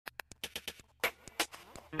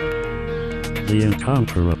The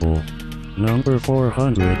Incomparable. Number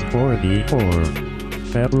 444.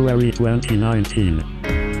 February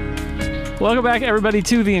 2019. Welcome back, everybody,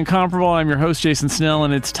 to The Incomparable. I'm your host, Jason Snell,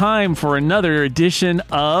 and it's time for another edition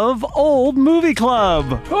of Old Movie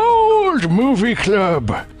Club. Old Movie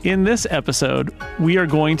Club. In this episode, we are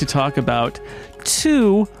going to talk about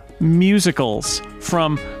two musicals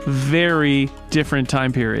from very different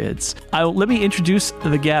time periods. Let me introduce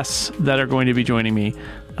the guests that are going to be joining me.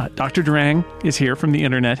 Dr. Durang is here from the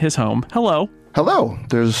internet, his home. Hello. Hello.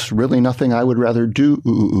 There's really nothing I would rather do.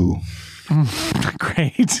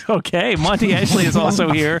 Great. Okay. Monty Ashley is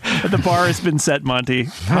also here. The bar has been set, Monty.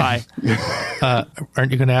 Hi.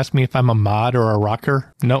 Aren't you going to ask me if I'm a mod or a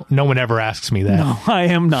rocker? No one ever asks me that. No, I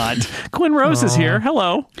am not. Quinn Rose is here.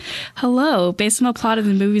 Hello. Hello. Based on the plot of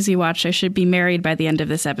the movies you watched, I should be married by the end of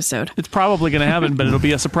this episode. It's probably going to happen, but it'll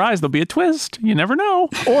be a surprise. There'll be a twist. You never know.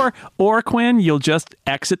 Or Quinn, you'll just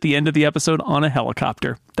exit the end of the episode on a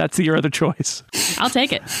helicopter. That's your other choice. I'll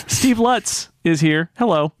take it. Steve Lutz is here.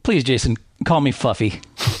 Hello. Please, Jason, call me Fluffy.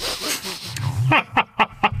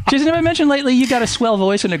 Jason, have I mentioned lately you got a swell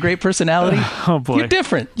voice and a great personality? Oh, boy. You're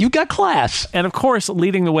different. You've got class. And, of course,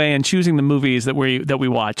 leading the way and choosing the movies that we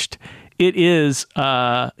watched, it is,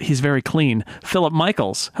 he's very clean, Philip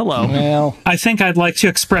Michaels. Hello. Well, I think I'd like to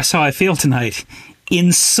express how I feel tonight.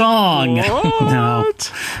 In song.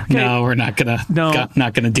 What? No, we're not gonna do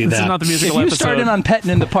This that. is not the musical If you episode. start in on Petting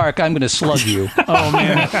in the Park, I'm going to slug you. Oh,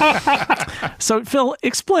 man. So, Phil,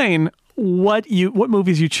 explain what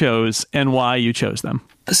movies you chose and why you chose them.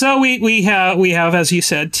 So we have, as you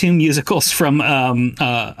said, two musicals from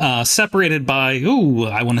separated by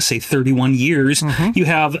I want to say 31 years. Mm-hmm. You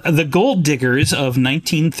have The Gold Diggers of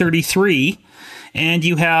 1933. And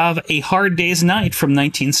you have A Hard Day's Night from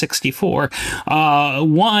 1964.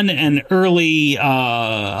 One, an early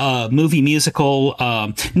movie musical,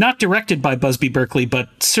 not directed by Busby Berkeley, but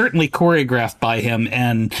certainly choreographed by him,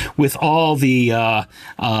 and with all the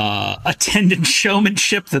attendant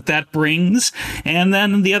showmanship that brings. And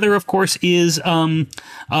then the other, of course, is the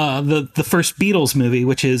first Beatles movie,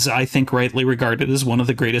 which is, I think, rightly regarded as one of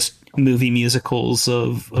the greatest movie musicals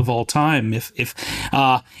of all time. If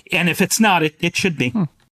it's not, it should be.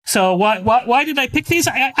 So why did I pick these?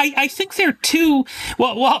 I think they're two.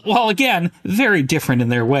 Well, again, very different in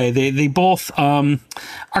their way. They both are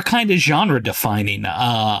kind of genre defining.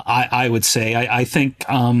 I would say. I think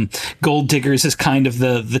Gold Diggers is kind of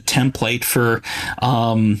the template for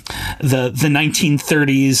the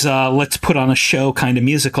 1930s. Let's put on a show kind of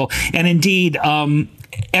musical, and indeed.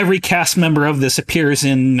 Every cast member of this appears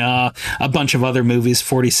in a bunch of other movies,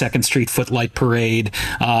 42nd Street Footlight Parade.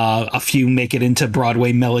 A few make it into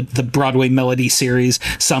the Broadway Melody series.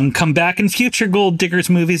 Some come back in future Gold Diggers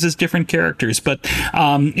movies as different characters, but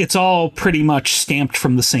it's all pretty much stamped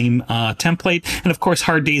from the same template. And of course,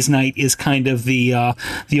 Hard Day's Night is kind of the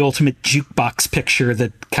ultimate jukebox picture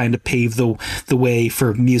that kind of paved the way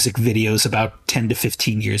for music videos about 10 to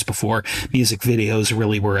 15 years before music videos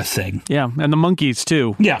really were a thing. Yeah, and the Monkees, too.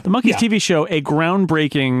 Yeah. The Monkees TV show, a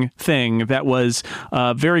groundbreaking thing that was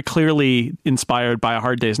very clearly inspired by A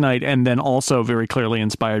Hard Day's Night, and then also very clearly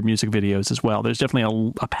inspired music videos as well. There's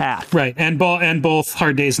definitely a path. Right, and both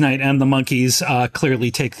Hard Day's Night and the Monkees clearly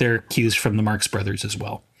take their cues from the Marx Brothers as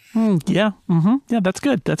well. Yeah. Mm-hmm. Yeah, that's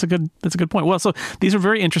good. That's a good point. Well, so these are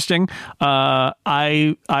very interesting.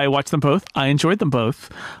 I watched them both. I enjoyed them both.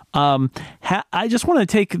 I just want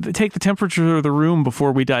to take the temperature of the room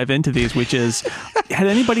before we dive into these, which is, had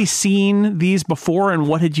anybody seen these before, and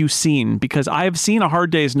what had you seen? Because I have seen A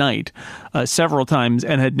Hard Day's Night several times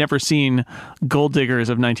and had never seen Gold Diggers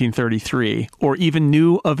of 1933, or even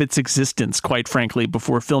knew of its existence, quite frankly,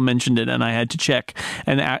 before Phil mentioned it, and I had to check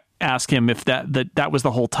and ask him if that was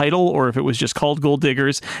the whole title, or if it was just called Gold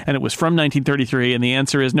Diggers and it was from 1933. And the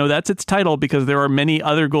answer is no, that's its title, because there are many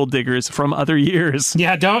other Gold Diggers from other years.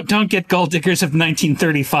 Yeah, don't get Gold Diggers of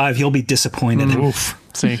 1935. You'll be disappointed. Oof.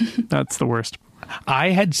 See, that's the worst. I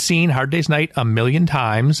had seen Hard Day's Night a million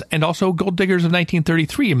times, and also Gold Diggers of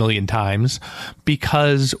 1933 a million times,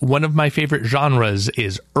 because one of my favorite genres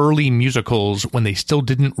is early musicals when they still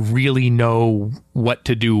didn't really know what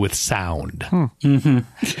to do with sound. Mm-hmm.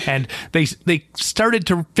 And they started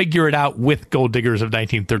to figure it out with Gold Diggers of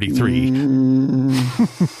 1933.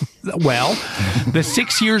 Well, the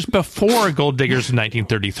 6 years before Gold Diggers of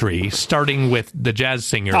 1933, starting with The Jazz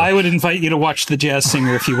Singer. I would invite you to watch The Jazz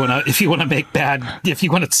Singer if you want to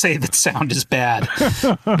say that sound is bad.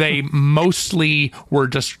 They mostly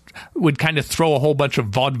would kind of throw a whole bunch of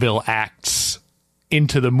vaudeville acts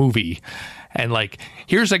into the movie. And like,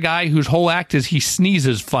 here's a guy whose whole act is he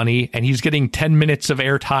sneezes funny, and he's getting 10 minutes of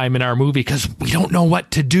airtime in our movie because we don't know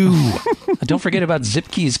what to do. Don't forget about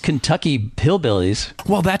Zipke's Kentucky Hillbillies.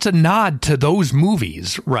 Well, that's a nod to those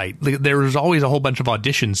movies, right? There's always a whole bunch of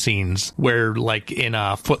audition scenes where, like in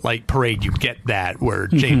a Footlight Parade, you get that, where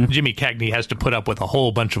Jimmy Cagney has to put up with a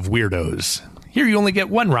whole bunch of weirdos. Here you only get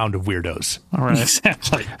one round of weirdos. All right.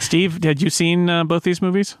 Exactly. Steve, had you seen both these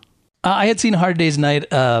movies? I had seen Hard Day's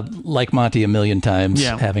Night, like Monty, a million times,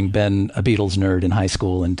 having been a Beatles nerd in high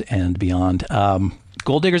school and beyond.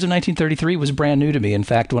 Gold Diggers of 1933 was brand new to me. In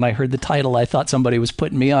fact, when I heard the title, I thought somebody was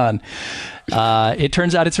putting me on. It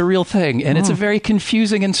turns out it's a real thing, and it's a very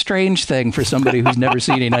confusing and strange thing for somebody who's never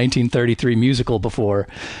seen a 1933 musical before.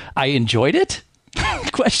 I enjoyed it?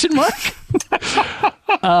 Question mark.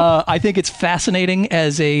 I think it's fascinating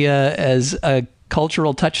as a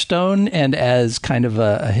cultural touchstone and as kind of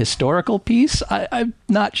a historical piece. I'm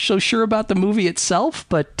not so sure about the movie itself,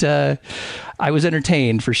 but I was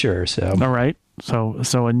entertained for sure. So all right.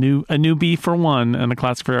 So a new B for one and a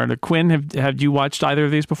classic for another. Quinn, have you watched either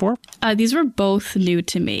of these before? These were both new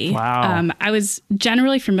to me. Wow. I was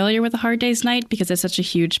generally familiar with A Hard Day's Night because it's such a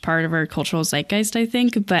huge part of our cultural zeitgeist, I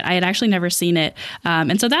think, but I had actually never seen it.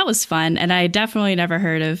 And so that was fun. And I definitely never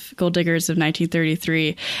heard of Gold Diggers of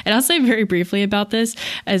 1933. And I'll say very briefly about this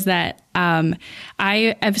is that I've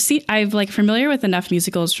familiar with enough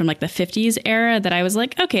musicals from like the 50s era that I was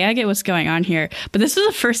like, okay, I get what's going on here. But this was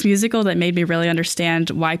the first musical that made me really understand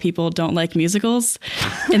why people don't like musicals.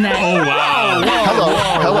 In that,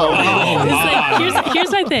 Hello.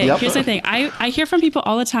 Here's my thing. Yep. Here's my thing. I hear from people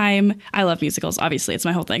all the time. I love musicals. Obviously, it's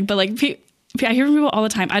my whole thing. But like, I hear from people all the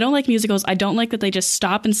time. I don't like musicals. I don't like that they just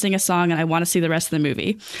stop and sing a song and I want to see the rest of the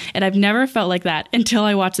movie. And I've never felt like that until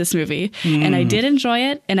I watched this movie. And I did enjoy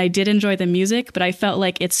it and I did enjoy the music, but I felt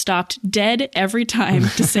like it stopped dead every time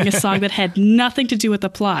to sing a song that had nothing to do with the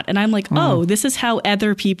plot. And I'm like, oh, this is how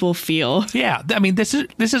other people feel. Yeah, I mean, this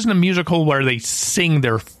isn't a musical where they sing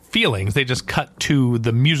their feelings. They just cut to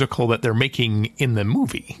the musical that they're making in the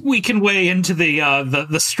movie. We can weigh into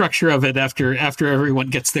the structure of it after everyone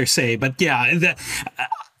gets their say, but yeah,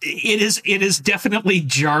 it is definitely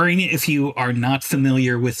jarring if you are not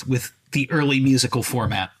familiar with the early musical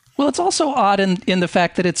format. Well, it's also odd in the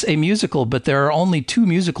fact that it's a musical, but there are only 2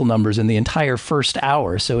 musical numbers in the entire first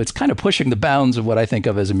hour. So it's kind of pushing the bounds of what I think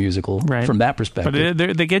of as a musical from that perspective.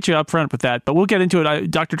 But they get you up front with that. But we'll get into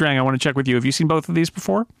it. Dr. Drang, I want to check with you. Have you seen both of these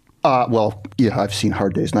before? Well, yeah, I've seen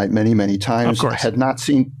Hard Day's Night many, many times. Of course. Had not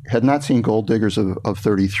seen Gold Diggers of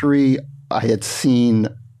 33. I had seen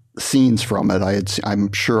scenes from it.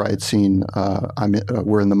 I'm sure I had seen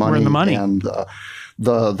We're in the Money. And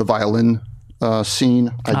the violin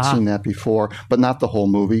scene. I'd seen that before, but not the whole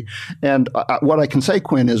movie. And what I can say,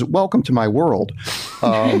 Quinn, is welcome to my world.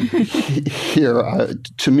 Here,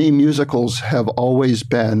 to me, musicals have always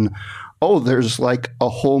been, there's like a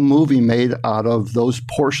whole movie made out of those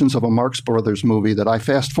portions of a Marx Brothers movie that I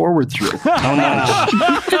fast forward through.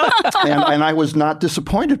 And I was not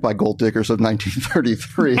disappointed by Gold Diggers of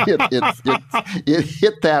 1933. It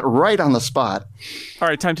hit that right on the spot. All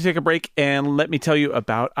right, time to take a break, and let me tell you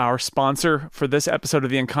about our sponsor for this episode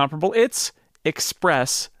of The Incomparable. It's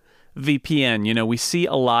Express VPN. You know, we see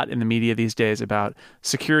a lot in the media these days about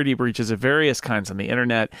security breaches of various kinds on the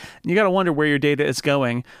internet. You got to wonder where your data is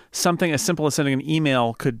going. Something as simple as sending an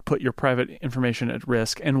email could put your private information at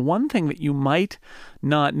risk. And one thing that you might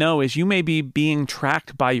not know is you may be being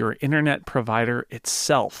tracked by your internet provider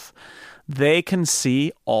itself. They can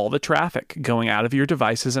see all the traffic going out of your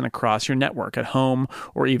devices and across your network at home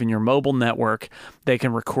or even your mobile network. They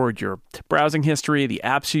can record your browsing history, the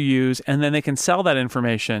apps you use, and then they can sell that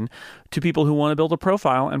information to people who want to build a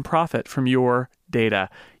profile and profit from your data.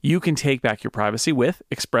 You can take back your privacy with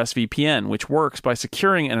ExpressVPN, which works by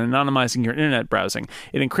securing and anonymizing your internet browsing.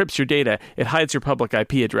 It encrypts your data. It hides your public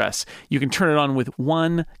IP address. You can turn it on with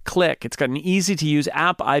one click. It's got an easy-to-use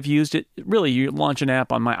app. I've used it. Really, you launch an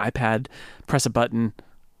app on my iPad, press a button,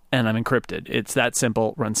 and I'm encrypted. It's that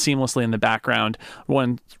simple. Runs seamlessly in the background.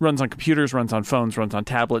 Runs on computers, runs on phones, runs on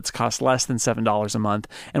tablets, costs less than $7 a month,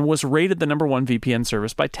 and was rated the #1 VPN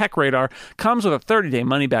service by TechRadar. Comes with a 30-day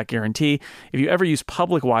money-back guarantee. If you ever use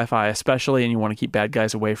public Wi-Fi especially, and you want to keep bad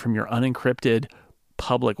guys away from your unencrypted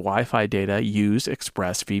public Wi-Fi data, use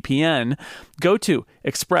ExpressVPN. Go to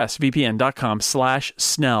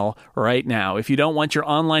expressvpn.com/Snell right now. If you don't want your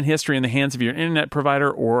online history in the hands of your internet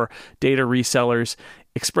provider or data resellers,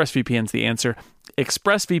 ExpressVPN's the answer.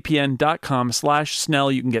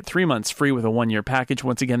 expressvpn.com/Snell. You can get 3 months free with a 1-year package.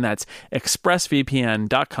 Once again, that's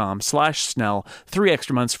expressvpn.com/Snell. 3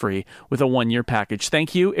 extra months free with a 1-year package.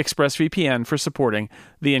 Thank you, ExpressVPN, for supporting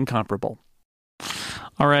The Incomparable.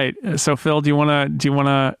 All right. So, Phil, do you want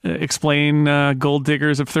to explain Gold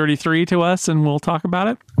Diggers of 33 to us, and we'll talk about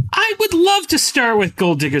it? I would love to start with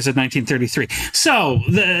Gold Diggers of 1933. So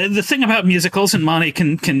the thing about musicals, and Monty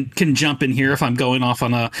can jump in here if I'm going off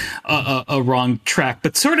on a wrong track,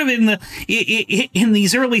 but sort of in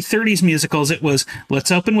these early 30s musicals, it was,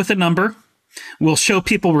 let's open with a number. We'll show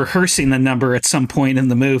people rehearsing the number at some point in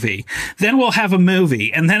the movie. Then we'll have a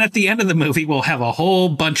movie. And then at the end of the movie, we'll have a whole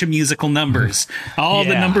bunch of musical numbers. All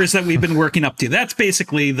the numbers that we've been working up to. That's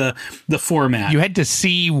basically the format. You had to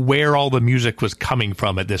see where all the music was coming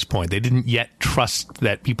from at this point. They didn't yet trust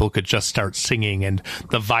that people could just start singing and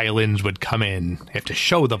the violins would come in. You have to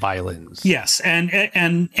show the violins. Yes.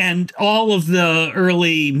 And all of the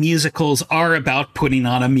early musicals are about putting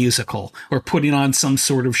on a musical or putting on some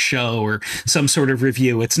sort of show or some sort of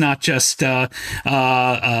review. It's not just My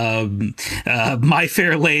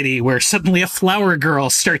Fair Lady, where suddenly a flower girl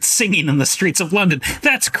starts singing in the streets of London.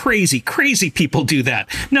 That's crazy. Crazy people do that.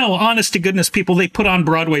 No, honest to goodness, people, they put on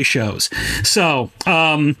Broadway shows. So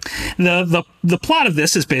the plot of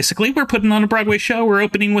this is basically we're putting on a Broadway show. We're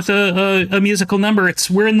opening with a musical number.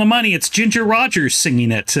 We're in the money. It's Ginger Rogers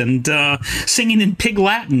singing it and singing in Pig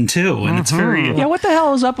Latin too. And it's very what the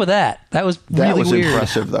hell is up with that? That was really weird.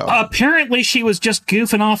 Impressive though. Apparently she was just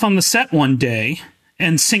goofing off on the set one day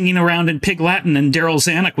and singing around in Pig Latin, and Daryl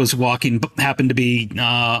Zanuck was happened to be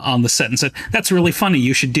on the set and said, "That's really funny.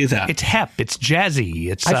 You should do that." It's hep. It's jazzy.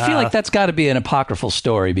 I feel like that's got to be an apocryphal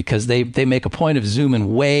story because they make a point of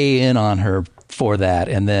zooming way in on her for that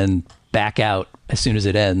and then back out as soon as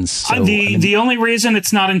it ends. So, the only reason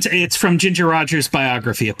it's not it's from Ginger Rogers'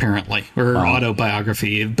 biography apparently, or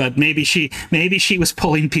autobiography. But maybe she was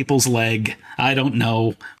pulling people's leg. I don't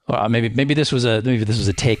know. Well, maybe this was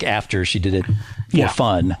a take after she did it for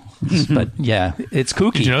fun. Mm-hmm. But yeah, it's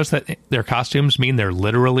kooky. Did you notice that their costumes mean they're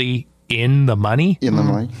literally in the money? In the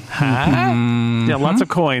money. Yeah, lots of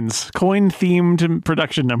coins. Coin-themed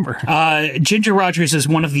production number. Ginger Rogers is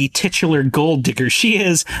one of the titular gold diggers. She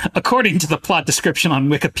is, according to the plot description on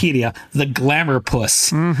Wikipedia, the glamour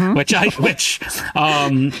puss, which I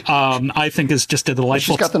think is just a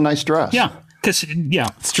delightful... She's got the nice dress. Yeah. Because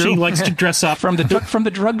it's true. She likes to dress up from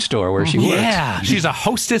the drugstore where she works. Yeah, she's a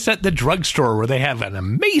hostess at the drugstore where they have an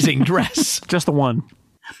amazing dress. Just the one.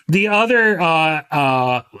 The other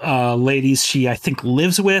ladies she, I think,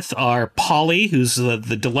 lives with are Polly, who's the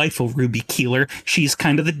delightful Ruby Keeler. She's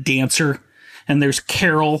kind of the dancer. And there's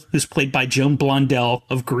Carol, who's played by Joan Blondell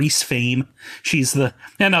of Grease fame. She's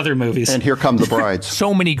and other movies. And Here Come the Brides.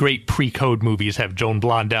 So many great pre-code movies have Joan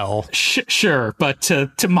Blondell. Sure, but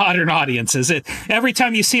to modern audiences, every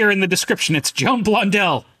time you see her in the description, it's Joan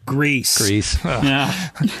Blondell. Grease. Yeah.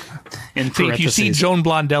 See, if you see Joan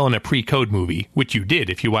Blondell in a pre-code movie, which you did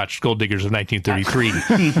if you watched Gold Diggers of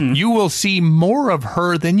 1933, you will see more of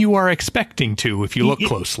her than you are expecting to if you look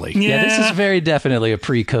closely. Yeah, this is very definitely a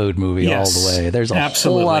pre-code movie all the way. There's a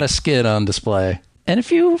whole lot of skin on display. And a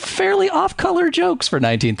few fairly off-color jokes for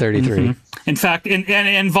 1933. In fact, and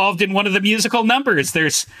involved in one of the musical numbers,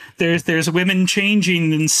 there's women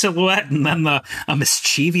changing in silhouette, and then a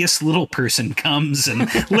mischievous little person comes and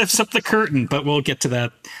lifts up the curtain. But we'll get to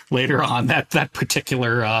that later on. That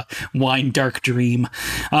particular wine dark dream.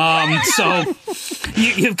 So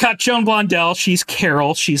you've got Joan Blondell. She's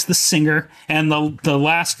Carol. She's the singer, and the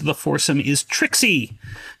last of the foursome is Trixie,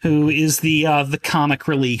 who is the comic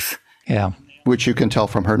relief. Yeah. Which you can tell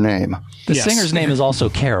from her name. The singer's name is also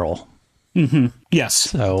Carol. Mm-hmm. Yes.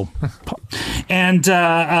 So, and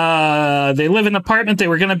they live in an apartment. They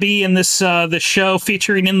were going to be in this show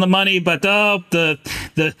featuring In the Money, but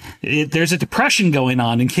there's a depression going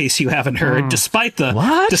on. In case you haven't heard, despite the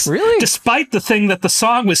despite the thing that the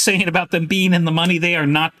song was saying about them being in the money, they are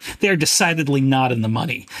not. They are decidedly not in the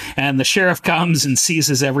money. And the sheriff comes and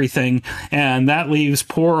seizes everything, and that leaves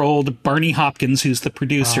poor old Barney Hopkins, who's the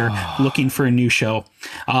producer, looking for a new show.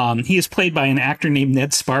 He is played by an actor named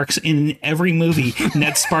Ned Sparks. In every movie,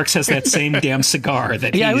 Ned Sparks has that same damn cigar.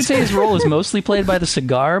 I would say his role is mostly played by the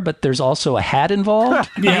cigar, but there's also a hat involved.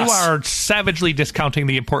 Yes. You are savagely discounting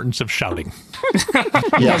the importance of shouting.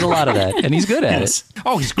 He has a lot of that, and he's good at it.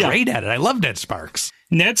 Oh, he's great at it. I love Ned Sparks.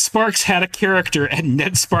 Ned Sparks had a character, and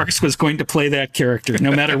Ned Sparks was going to play that character,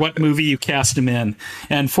 no matter what movie you cast him in.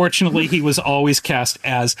 And fortunately, he was always cast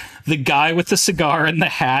as the guy with the cigar and the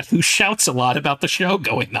hat who shouts a lot about the show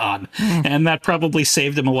going on. And that probably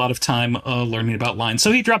saved him a lot of time learning about lines.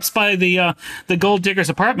 So he drops by the Gold Digger's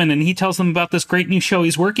apartment, and he tells them about this great new show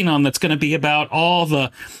he's working on that's going to be about all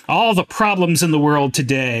the problems in the world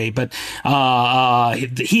today. But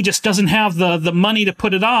he just doesn't have the money to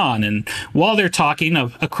put it on. And while they're talking,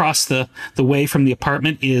 of across the way from the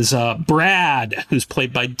apartment is Brad, who's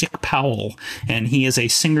played by Dick Powell, and he is a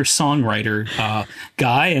singer-songwriter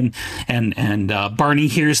guy. And Barney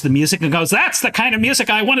hears the music and goes, "That's the kind of music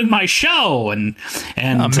I want in my show." And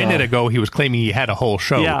a minute ago, he was claiming he had a whole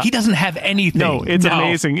show. Yeah. He doesn't have anything. No, it's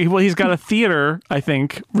amazing. He's got a theater, I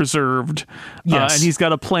think, reserved. Yes. And he's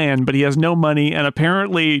got a plan, but he has no money and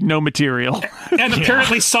apparently no material. And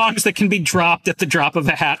apparently songs that can be dropped at the drop of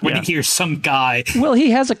a hat when he hears some guy. Well,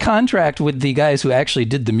 he has a contract with the guys who actually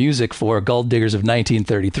did the music for Gold Diggers of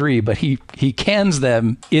 1933, but he cans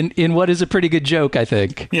them in what is a pretty good joke, I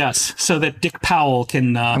think. Yes, so that Dick Powell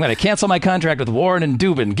can... I'm going to cancel my contract with Warren and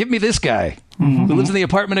Dubin. Give me this guy who lives in the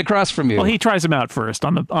apartment across from you. Well, he tries him out first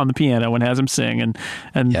on the piano and has him sing and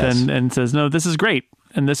then says, "No, this is great."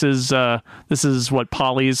 And this is what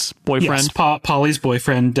Polly's boyfriend. Yes, Polly's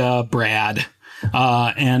boyfriend, Brad.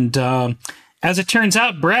 And as it turns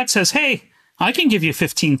out, Brad says, "Hey, I can give you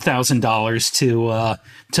 $15,000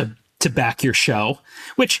 to back your show,"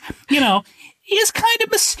 which, is kind of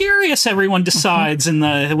mysterious. Everyone decides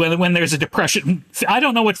when there's a depression. I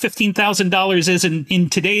don't know what $15,000 is in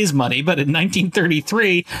today's money, but in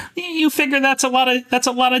 1933, you figure that's a lot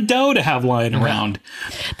of dough to have lying around.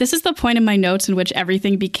 This is the point in my notes in which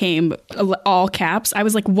everything became all caps. I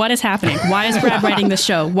was like, what is happening? Why is Brad writing this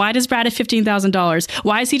show? Why does Brad have $15,000?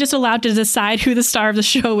 Why is he just allowed to decide who the star of the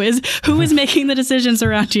show is? Who is making the decisions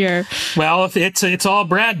around here? Well, it's all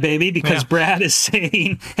Brad, baby, because Brad is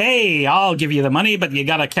saying, "Hey, I'll give you the money, but you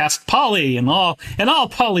gotta cast Polly and all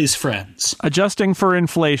Polly's friends." Adjusting for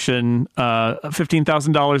inflation,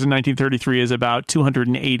 $15,000 in 1933 is about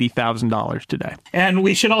 $280,000 today. And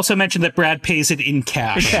we should also mention that Brad pays it in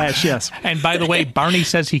cash. Cash, yes. And by the way, Barney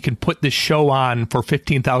says he can put this show on for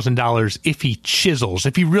 $15,000 if he chisels,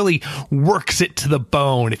 if he really works it to the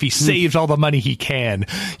bone, if he saves all the money he can.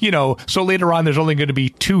 So later on, there's only going to be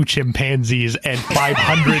 2 chimpanzees and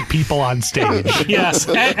 500 people on stage. Yes,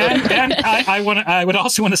 and I would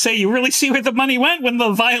also want to say, you really see where the money went when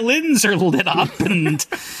the violins are lit up and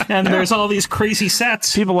there's all these crazy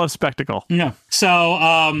sets. People love spectacle. Yeah.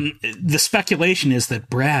 So the speculation is that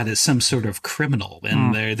Brad is some sort of criminal,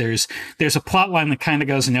 and there's a plot line that kind of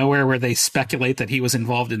goes nowhere where they speculate that he was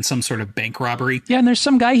involved in some sort of bank robbery. Yeah, and there's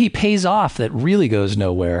some guy he pays off that really goes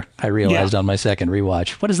nowhere, I realized on my second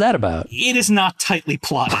rewatch. What is that about? It is not tightly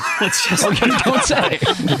plotted. Let's just don't say.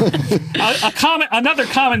 Another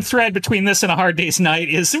common thread between this and A Hard Day's Night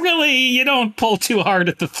is really you don't pull too hard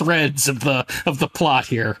at the threads of the plot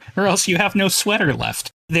here, or else you have no sweater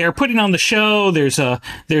left. They're putting on the show. There's the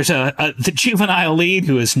juvenile lead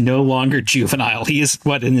who is no longer juvenile. He is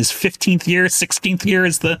in his 15th year, 16th year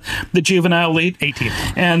is the juvenile lead.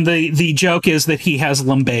 18th. And the joke is that he has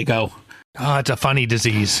lumbago. Oh, it's a funny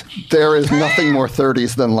disease. There is nothing more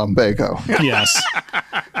 30s than lumbago. Yes.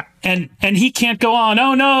 And he can't go on.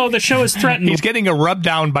 Oh no, the show is threatened. He's getting a rub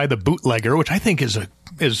down by the bootlegger, which I think is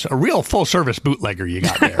a real full service bootlegger you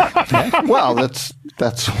got there. Well, that's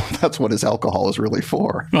what his alcohol is really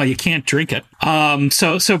for. Well, you can't drink it.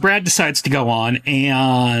 So Brad decides to go on,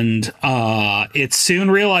 and it's soon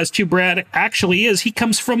realized who Brad actually is. He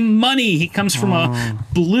comes from money. He comes from a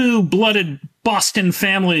blue-blooded Boston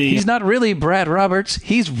family. He's not really Brad Roberts.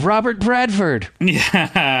 He's Robert Bradford.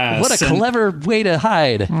 Yes. What a clever way to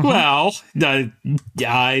hide. Well,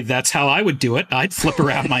 that's how I would do it. I'd flip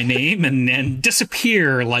around my name and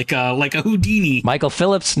disappear like a Houdini. Michael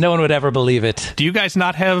Phillips, no one would ever believe it. Do you guys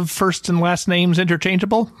not have first and last names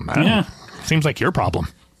interchangeable? Yeah. Seems like your problem.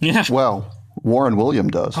 Yeah. Well, Warren William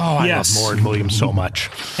does. Oh, I love Warren William so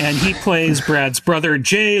much. And he plays Brad's brother,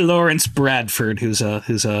 J. Lawrence Bradford, who's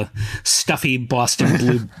a stuffy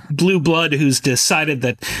Boston blue blood who's decided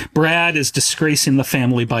that Brad is disgracing the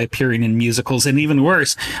family by appearing in musicals, and even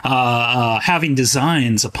worse, having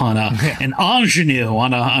designs upon an ingenue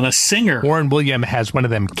on a singer. Warren William has one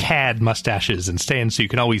of them cad mustaches and stands so you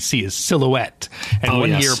can always see his silhouette. And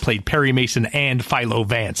one year played Perry Mason and Philo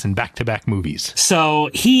Vance in back-to-back movies.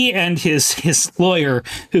 So he and his lawyer,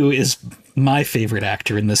 who is my favorite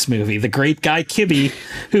actor in this movie, the great Guy Kibbe,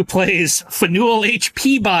 who plays Faneuil H.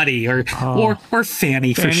 Peabody, or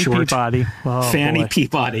Fanny for short. Peabody. Oh, Fanny boy.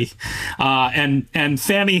 Peabody. And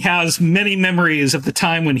Fanny has many memories of the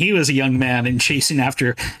time when he was a young man and chasing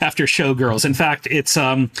after showgirls. In fact, it's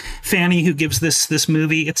Fanny who gives this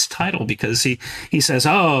movie its title, because he says,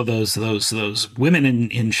 "Oh, those women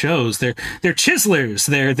in shows, they're chiselers,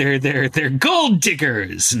 they're gold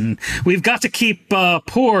diggers, and we've got to keep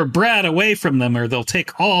poor Brad away from them or they'll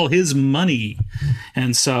take all his money."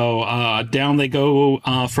 And so down they go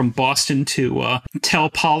from Boston to tell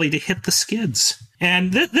Polly to hit the skids.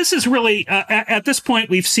 And this is really at this point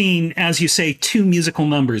we've seen, as you say, two musical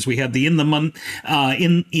numbers. We had the in the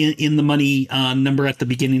money number at the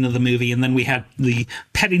beginning of the movie, and then we had the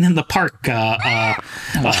petting in the park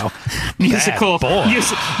musical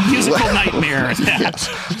nightmare.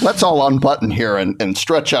 Let's all unbutton here and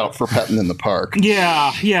stretch out for petting in the park.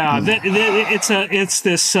 Yeah. It's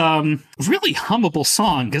this really hummable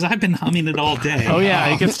song because I've been humming it all day. Oh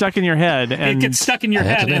yeah, it gets stuck in your head. And it gets stuck in your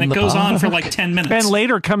head, and it goes on for like 10 minutes. And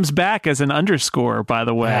later comes back as an underscore, by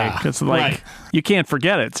the way, because you can't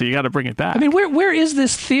forget it, so you got to bring it back. I mean, where is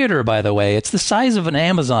this theater, by the way? It's the size of an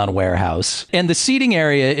Amazon warehouse, and the seating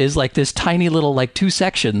area is like this tiny little, like, 2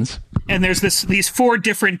 sections. And there's these 4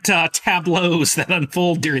 different tableaus that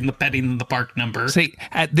unfold during the petting in the park number. See,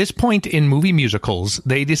 at this point in movie musicals,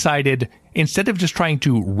 they decided, instead of just trying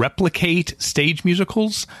to replicate stage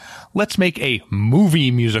musicals, let's make a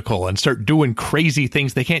movie musical and start doing crazy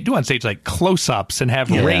things they can't do on stage, like close-ups and have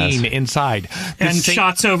rain inside. And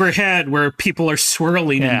shots overhead where people are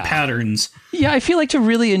swirling in patterns. Yeah, I feel like to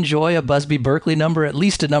really enjoy a Busby Berkeley number, at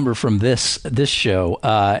least a number from this show,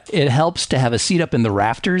 it helps to have a seat up in the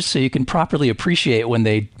rafters so you can properly appreciate when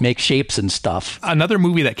they make shapes and stuff. Another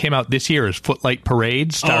movie that came out this year is Footlight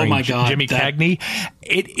Parade, starring Jimmy Cagney.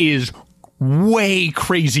 It is way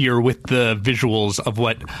crazier with the visuals of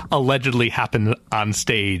what allegedly happened on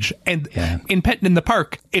stage. And in Pettin' in the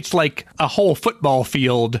Park, it's like a whole football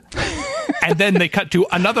field. And then they cut to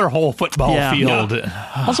another whole football field.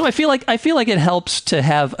 Also, I feel like it helps to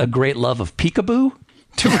have a great love of peekaboo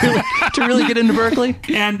to really get into Berkeley.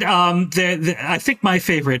 And I think my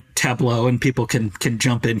favorite tableau, and people can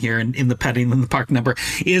jump in here in the petting in the park number,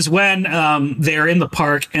 is when they're in the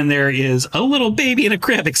park and there is a little baby in a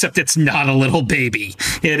crib, except it's not a little baby.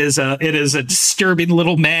 It is a disturbing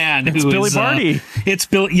little man. It's Billy Barty.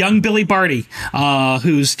 Young Billy Barty,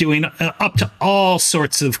 who's doing up to all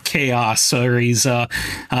sorts of chaos. Or he's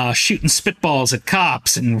shooting spitballs at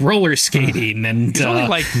cops and roller skating. And he's only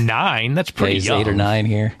like 9. That's pretty young. 8 or 9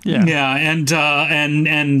 here. And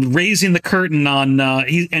raising the curtain on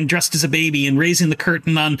and dressed as a baby and raising the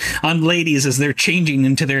curtain on ladies as they're changing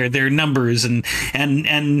into their numbers, and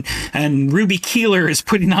Ruby Keeler is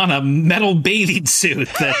putting on a metal bathing suit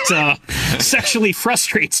that sexually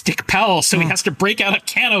frustrates Dick Powell, so he has to break out a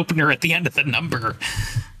can opener at the end of the number.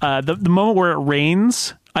 The moment where it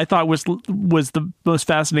rains, I thought was the most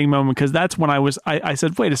fascinating moment, because that's when I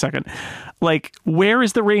said, wait a second, like, where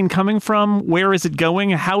is the rain coming from? Where is it going?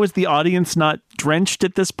 How is the audience not drenched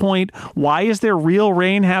at this point? Why is there real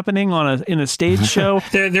rain happening in a stage show?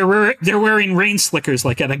 They're wearing rain slickers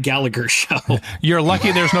like at a Gallagher show. You're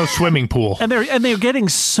lucky there's no swimming pool. And they're getting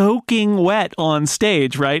soaking wet on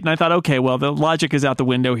stage, right? And I thought, okay, well, the logic is out the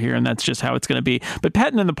window here, and that's just how it's going to be. But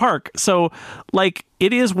petting in the park, so like,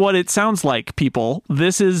 it is what it sounds like, people.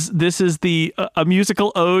 This is a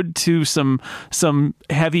musical ode to some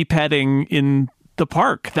heavy petting in the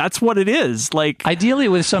park. That's what it is. Like, ideally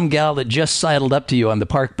with some gal that just sidled up to you on the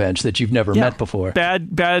park bench that you've never met before.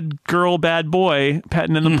 Bad girl, bad boy,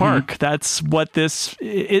 petting in the park. That's what this.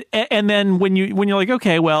 And then when you're like,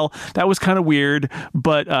 okay, well, that was kind of weird,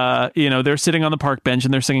 but they're sitting on the park bench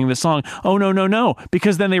and they're singing this song. Oh no,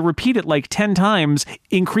 because then they repeat it like 10 times,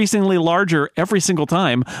 increasingly larger every single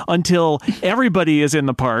time, until everybody is in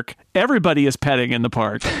the park. Everybody is petting in the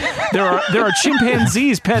park. There are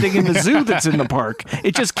chimpanzees petting in the zoo that's in the park.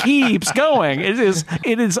 It just keeps going. It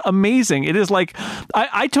is amazing. It is like,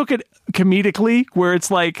 I took it comedically, where it's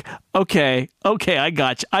like, okay, I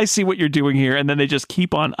got you. I see what you're doing here, and then they just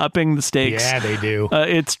keep on upping the stakes. Yeah, they do.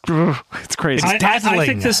 It's crazy. I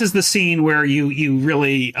think this is the scene where you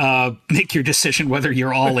really make your decision whether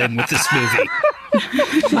you're all in with this movie.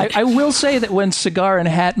 I will say that when Cigar and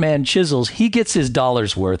Hat Man chisels, he gets his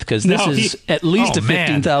dollar's worth, because this is at least a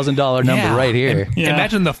 $15,000 number right here.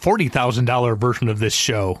 Imagine the $40,000 version of this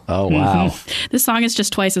show. Oh, wow. This song is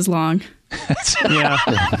just twice as long.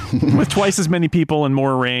 With twice as many people and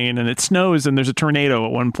more rain, and it snows, and there's a tornado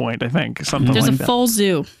at one point, I think. There's a full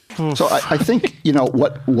zoo. So I think,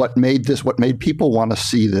 what made people want to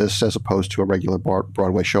see this as opposed to a regular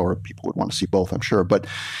Broadway show, or people would want to see both, I'm sure, but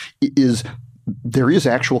there is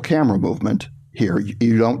actual camera movement here.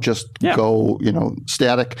 You don't just go,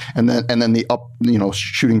 static and then the up,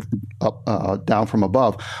 shooting up, down from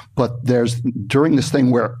above. But there's, during this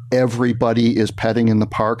thing where everybody is petting in the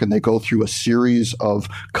park, and they go through a series of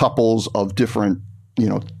couples of different,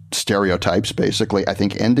 stereotypes, basically, I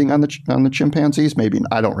think ending on the chimpanzees, maybe,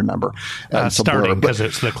 I don't remember. Starting, because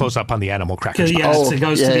it's the close-up on the animal crackers. Yes, it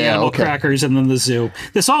goes to the animal crackers and then the zoo.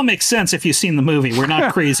 This all makes sense if you've seen the movie. We're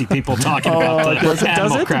not crazy people talking about the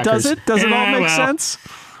animal crackers. Does it all make sense?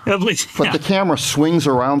 But the camera swings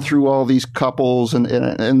around through all these couples,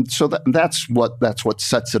 and so that's what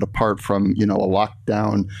sets it apart from, a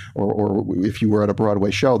lockdown or if you were at a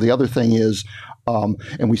Broadway show. The other thing is,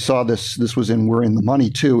 and we saw this was in We're in the Money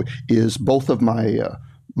too, is both of my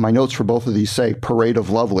notes for both of these say Parade of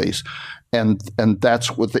Lovelies, and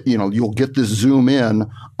that's what you'll get this zoom in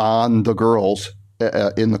on the girls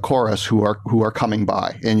in the chorus who are coming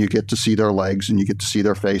by, and you get to see their legs and you get to see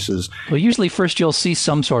their faces. Well, usually first you'll see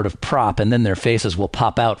some sort of prop, and then their faces will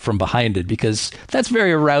pop out from behind it, because that's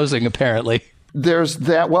very arousing, apparently. There's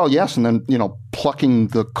that. Well, yes, and then plucking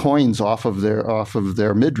the coins off of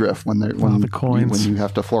their midriff when you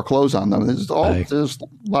have to foreclose on them. There's a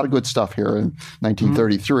lot of good stuff here in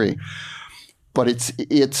 1933. But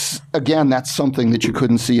it's again, that's something that you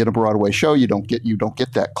couldn't see at a Broadway show. You don't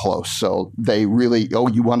get that close. So they really,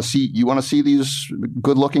 you want to see these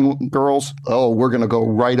good-looking girls? Oh, we're going to go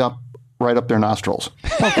right up their nostrils.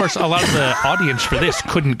 Well, of course, a lot of the audience for this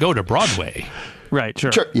couldn't go to Broadway. Right,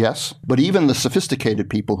 sure. Yes, but even the sophisticated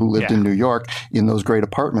people who lived in New York in those great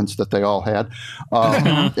apartments that they all had,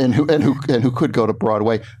 and who could go to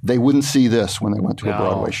Broadway, they wouldn't see this when they went to a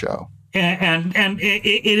Broadway show. And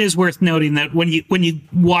it is worth noting that when you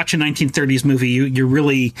watch a 1930s movie, you're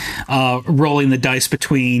really rolling the dice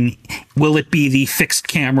between, will it be the fixed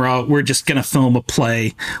camera, we're just going to film a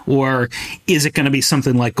play, or is it going to be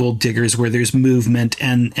something like Gold Diggers where there's movement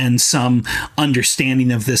and some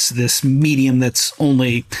understanding of this medium that's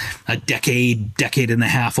only a decade and a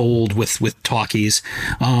half old with talkies.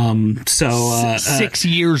 6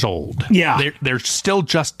 years old. Yeah, they're still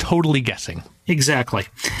just totally guessing. Exactly.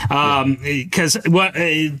 Because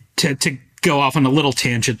to go off on a little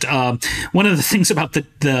tangent, one of the things about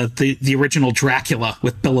the original Dracula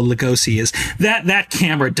with Bela Lugosi is that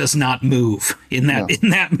camera does not move in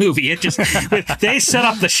that movie. It just they set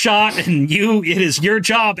up the shot, and it is your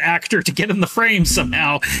job, actor, to get in the frame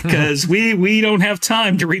somehow, because we don't have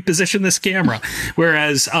time to reposition this camera.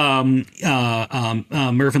 Whereas Mervyn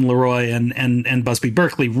LeRoy and Busby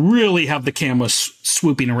Berkeley really have the camera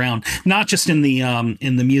swooping around, not just in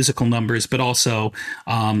the musical numbers, but also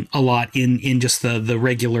a lot in just the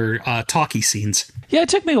regular talkie scenes. Yeah, it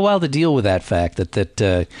took me a while to deal with that fact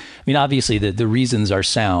that obviously the reasons are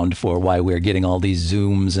sound for why we're getting all these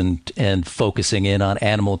zooms and focusing in on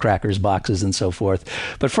animal crackers boxes and so forth.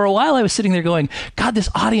 But for a while I was sitting there going, God, this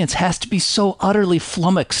audience has to be so utterly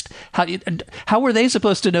flummoxed. How were they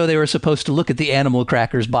supposed to know they were supposed to look at the animal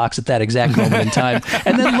crackers box at that exact moment in time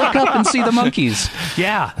and then look up and see the monkeys?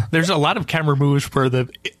 Yeah, there's a lot of camera moves where the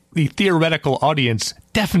theoretical audience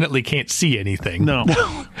definitely can't see anything. No.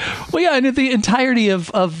 Well, yeah, and the entirety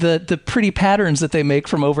of the pretty patterns that they make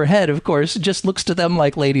from overhead, of course, just looks to them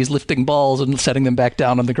like ladies lifting balls and setting them back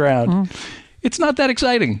down on the ground. It's not that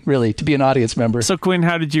exciting, really, to be an audience member. So, Quinn,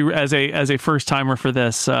 how did you, as a first timer for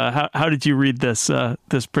this, how did you read this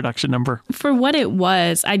production number? For what it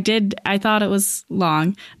was, I thought it was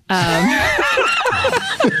long. That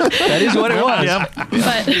is what it was.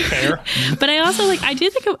 But I also I do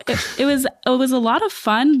think it was a lot of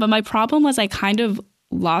fun. But my problem was I kind of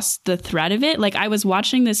lost the thread of it. I was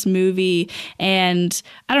watching this movie and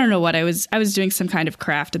I don't know what I was doing some kind of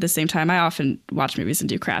craft at the same time. I often watch movies and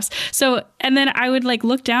do crafts. So, and then I would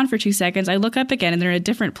look down for 2 seconds. I look up again and they're in a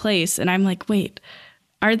different place. And I'm like, wait,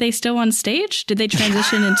 are they still on stage? Did they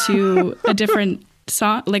transition into a different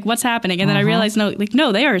song? What's happening? And then I realized,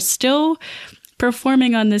 no, they are still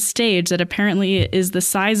performing on this stage that apparently is the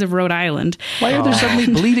size of Rhode Island. Why are there suddenly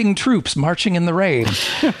bleeding troops marching in the rain?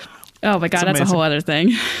 Oh my God, that's a whole other thing.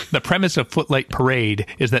 The premise of Footlight Parade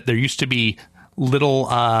is that there used to be little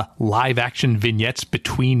live action vignettes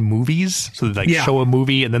between movies. So they show a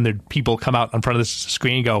movie and then people come out in front of the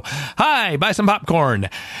screen and go, "Hi, buy some popcorn."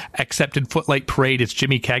 Except in Footlight Parade, it's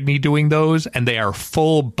Jimmy Cagney doing those, and they are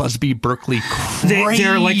full Busby Berkeley crazy.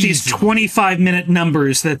 They're like these 25-minute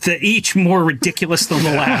numbers that each more ridiculous than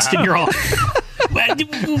the last, and you're all...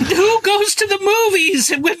 Who goes to the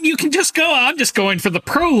movies when you can just go? I'm just going for the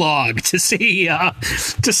prologue to see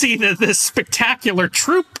the spectacular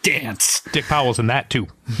troupe dance. Dick Powell's in that too.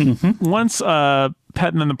 Once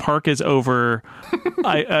Petting in the Park is over,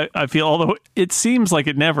 I feel, although it seems like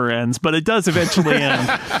it never ends, but it does eventually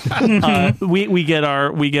end. We get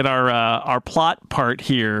our plot part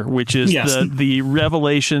here, which is the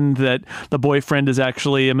revelation that the boyfriend is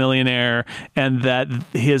actually a millionaire, and that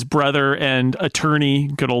his brother and attorney,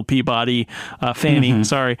 good old Peabody, Fanny,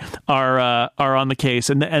 are on the case,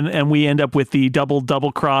 and we end up with the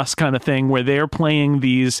double cross kind of thing where they're playing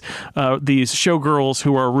these showgirls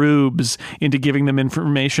who are rubes into giving them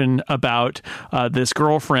information about this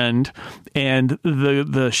girlfriend, and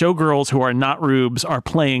the showgirls who are not rubes are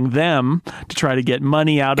playing them to try to get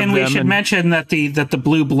money out of them. And we should mention that the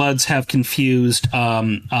Blue Bloods have confused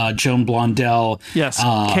Joan Blondell. Yes,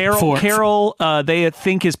 Carol they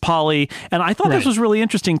think is Polly, and I thought this was really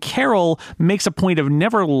interesting. Carol makes a point of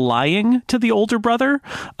never lying to the older brother,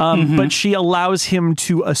 but she allows him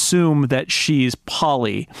to assume that she's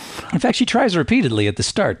Polly. In fact, she tries repeatedly at the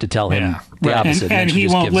start to tell him the opposite, and he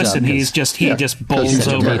won't listen. He just bowls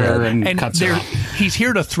over her and cuts her off. He's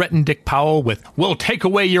here to threaten Dick Powell with, "We'll take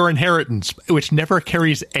away your inheritance," which never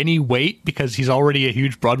carries any weight because he's already a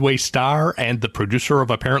huge Broadway star and the producer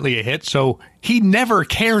of apparently a hit. So he never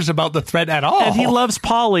cares about the threat at all. And he loves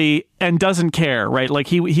Polly and doesn't care, right? Like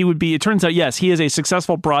he would be, it turns out, yes, he is a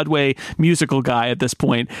successful Broadway musical guy at this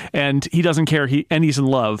point, and he doesn't care, and he's in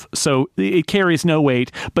love. So it carries no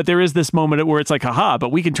weight, but there is this moment where it's like, haha,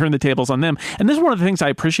 but we can turn the tables on them. And this is one of the things I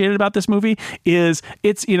appreciated about this movie is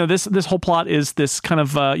it's, this whole plot is this kind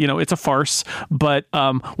of, it's a farce, but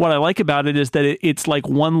what I like about it is that it's like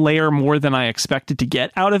one layer more than I expected to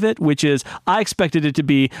get out of it, which is I expected it to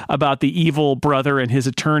be about the evil brother and his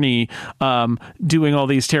attorney doing all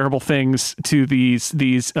these terrible things to these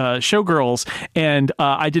showgirls, and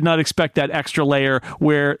I did not expect that extra layer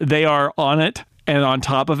where they are on it and on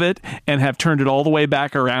top of it and have turned it all the way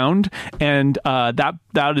back around, and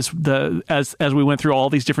that is as we went through all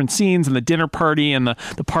these different scenes and the dinner party and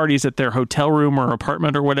the parties at their hotel room or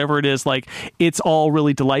apartment or whatever it is, like it's all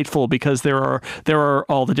really delightful because there are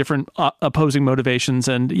all the different opposing motivations,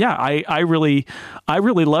 and I really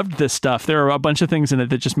loved this stuff. There are a bunch of things in it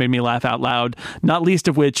that just made me laugh out loud, not least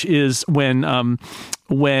of which is when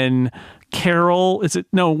Carol,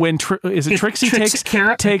 Trixie takes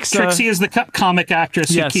Trixie is the comic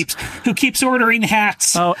actress who keeps ordering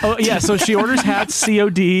hats. Oh yeah, so she orders hats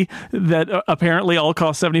COD that apparently all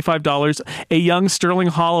cost $75. A young Sterling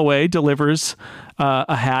Holloway delivers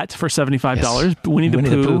a hat for $75. Yes. Winnie the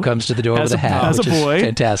Pooh comes to the door with a hat, as which a boy. Is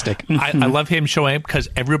fantastic. I love him showing up because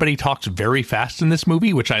everybody talks very fast in this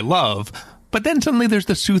movie, which I love. But then suddenly there's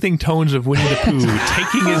the soothing tones of Winnie the Pooh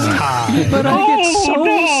taking his time. But I get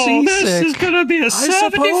so seasick. This is going to be a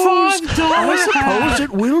 $75 I suppose it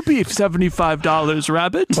will be $75,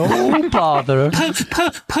 Rabbit. Oh, bother.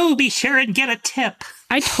 Pooh, be sure and get a tip.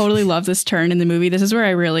 I totally love this turn in the movie. This is where I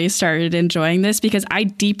really started enjoying this because I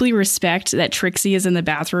deeply respect that Trixie is in the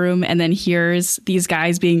bathroom and then hears these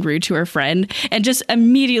guys being rude to her friend and just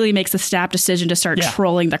immediately makes a snap decision to start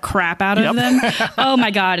trolling the crap out of them. Oh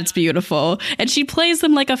my God, it's beautiful. And she plays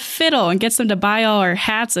them like a fiddle and gets them to buy all her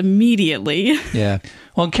hats immediately. Yeah.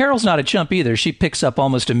 Well, and Carol's not a chump either. She picks up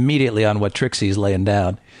almost immediately on what Trixie's laying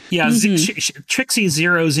down. Yeah, Trixie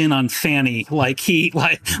zeroes in on Fanny like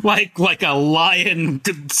a lion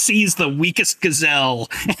sees the weakest gazelle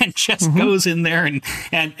and just goes in there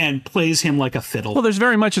and plays him like a fiddle. Well, there's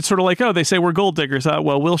very much, it's sort of like, they say we're gold diggers.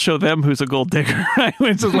 Well, we'll show them who's a gold digger. Right?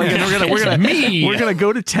 It's just like, we're gonna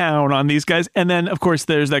go to town on these guys. And then, of course,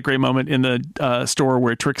 there's that great moment in the store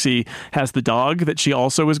where Trixie has the dog that she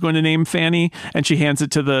also is going to name Fanny, and she hands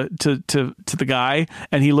it to the guy,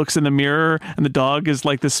 and he looks in the mirror, and the dog is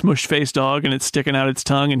like this smush faced dog, and it's sticking out its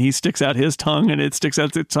tongue, and he sticks out his tongue, and it sticks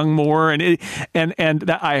out its tongue more, and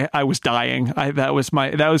that I was dying. That was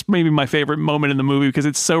maybe my favorite moment in the movie because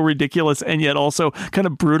it's so ridiculous and yet also kind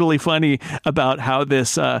of brutally funny about how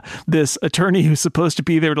this attorney who's supposed to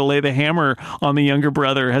be there to lay the hammer on the younger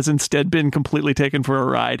brother has instead been completely taken for a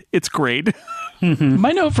ride. It's great.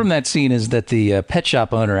 My note from that scene is that the pet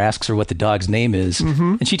shop owner asks her what the dog's name is,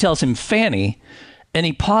 and she tells him Fanny, and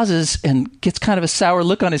he pauses and gets kind of a sour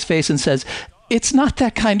look on his face and says, "It's not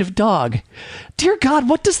that kind of dog." Dear God,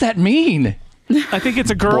 what does that mean? I think it's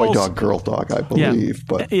a boy dog, girl dog, I believe.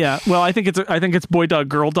 But well, I think it's boy dog,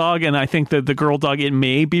 girl dog, and I think that the girl dog, it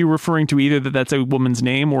may be referring to either that's a woman's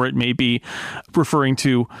name or it may be referring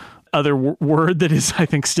to other word that is, I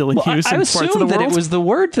think, still in use in parts of the world. I assumed that it was the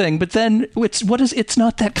word thing, but then it's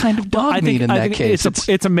not that kind of dog mean in that case.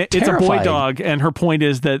 It's a boy dog, and her point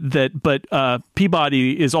is but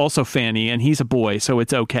Peabody is also Fanny, and he's a boy, so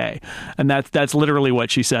it's okay. And that's literally what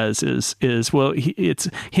she says is it's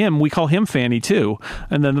him. We call him Fanny too.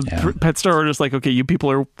 And then the pet store is like, okay, you people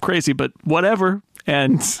are crazy, but whatever.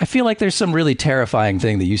 And I feel like there's some really terrifying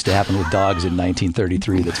thing that used to happen with dogs in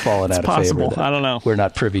 1933 that's fallen out of favor. I don't know. We're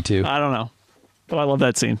not privy to. I don't know. But I love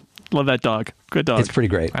that scene. Love that dog. Good dog. It's pretty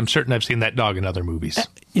great. I'm certain I've seen that dog in other movies.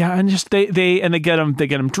 Yeah, and just they get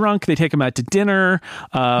him drunk. They take him out to dinner.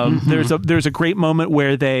 There's a great moment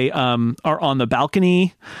where they are on the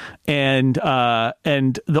balcony, and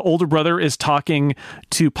the older brother is talking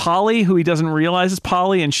to Polly, who he doesn't realize is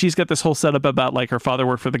Polly, and she's got this whole setup about like her father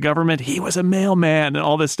worked for the government. He was a mailman and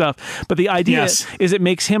all this stuff. But the idea is it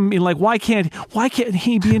makes him like, why can't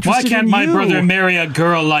he be interested? Why can't in my you? brother marry a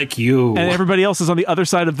girl like you? And everybody else is on the other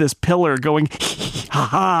side of this pillar going, ha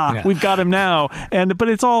ha, we've got him now. But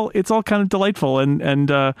it's all kind of delightful. And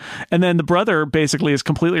then the brother basically is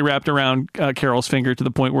completely wrapped around Carol's finger to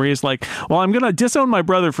the point where he's like, well, I'm going to disown my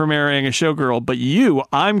brother for marrying a showgirl, but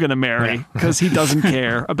I'm going to marry, because he doesn't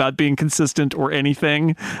care about being consistent or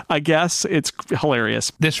anything. I guess it's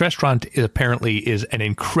hilarious. This restaurant apparently is an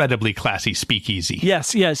incredibly classy speakeasy.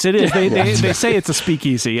 Yes, it is. They say it's a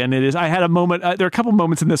speakeasy, and it is. I had a moment. There are a couple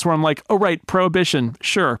moments in this where I'm like, oh right, prohibition,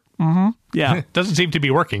 sure. Mm-hmm. Yeah. Doesn't seem to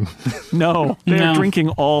be working. No, they're drinking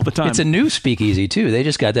all the time. It's a new speakeasy too. They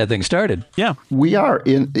just got that thing started. Yeah. We are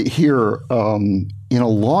in a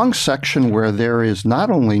long section where there is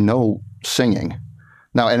not only no singing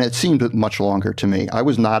now, and it seemed much longer to me. I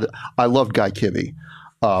loved Guy Kibbe.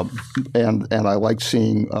 And I liked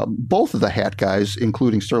seeing both of the hat guys,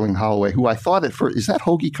 including Sterling Holloway, who I thought at first, is that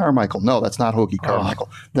Hoagie Carmichael? No, that's not Hoagie Carmichael.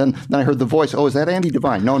 Then I heard the voice. Oh, is that Andy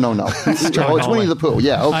Devine? No. It's Winnie the Pooh.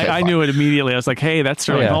 Yeah, okay. I knew it immediately. I was like, hey, that's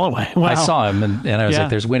Sterling Holloway. Wow. I saw him, and I was like,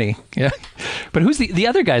 there's Winnie. Yeah. But who's the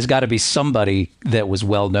other guy's got to be somebody that was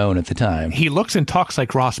well known at the time. He looks and talks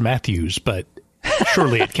like Ross Matthews, but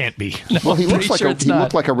surely it can't be. Well, he looked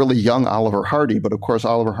like a really young Oliver Hardy, but of course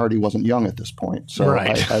Oliver Hardy wasn't young at this point. So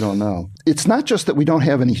right. I don't know. It's not just that we don't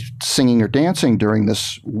have any singing or dancing during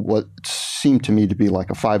this, what seemed to me to be like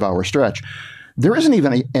a 5-hour stretch. There isn't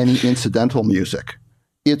even any incidental music.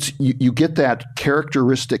 It's you get that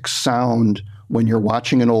characteristic sound when you're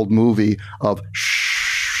watching an old movie of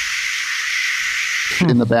shh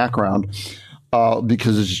in the background.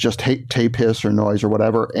 Because it's just tape hiss or noise or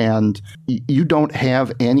whatever, and you don't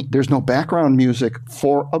have there's no background music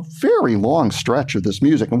for a very long stretch of this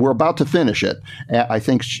music, and we're about to finish it. I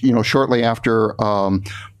think, shortly after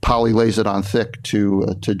Polly lays it on thick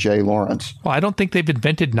to Jay Lawrence. Well, I don't think they've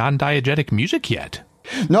invented non-diegetic music yet.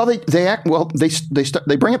 No, they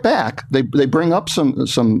bring it back. They bring up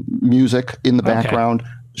some music in the background.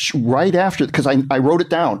 Right after, because I wrote it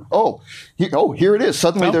down. Here it is.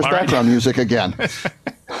 Suddenly there's background music again.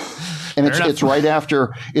 And it's right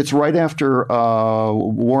after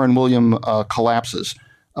Warren William collapses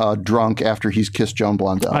drunk after he's kissed Joan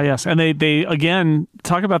Blondell. Yes, and they again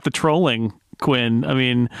talk about the trolling, Quinn. I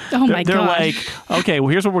mean, they're like, okay, well,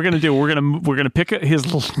 here's what we're going to do. We're going to pick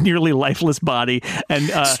his nearly lifeless body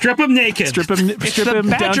and strip him naked. Strip him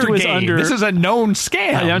down to his under. This is a known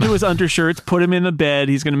scam. Down to his undershirts. Put him in the bed.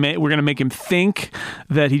 We're going to make him think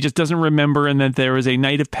that he just doesn't remember and that there was a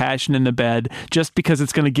night of passion in the bed, just because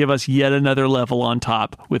it's going to give us yet another level on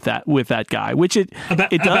top with that guy. Which it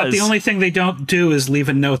does. About the only thing they don't do is leave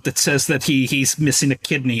a note that says that he's missing a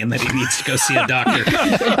kidney and that he needs to go see a doctor.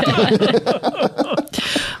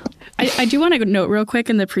 I do want to note real quick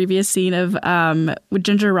in the previous scene of when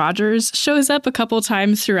Ginger Rogers shows up a couple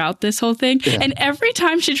times throughout this whole thing. Yeah. And every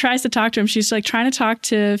time she tries to talk to him, she's like trying to talk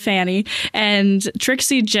to Fanny, and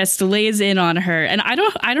Trixie just lays in on her. And I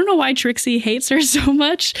don't know why Trixie hates her so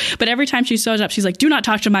much, but every time she shows up, she's like, do not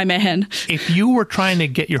talk to my man. If you were trying to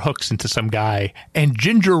get your hooks into some guy and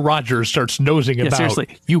Ginger Rogers starts nosing about,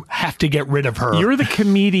 seriously, you have to get rid of her. You're the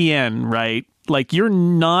comedian, right? Like, you're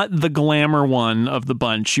not the glamour one of the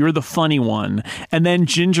bunch. You're the funny one. And then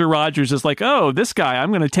Ginger Rogers is like, oh, this guy, I'm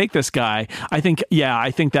going to take this guy. I think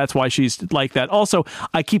that's why she's like that. Also,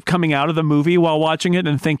 I keep coming out of the movie while watching it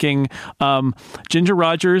and thinking, Ginger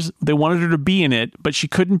Rogers, they wanted her to be in it, but she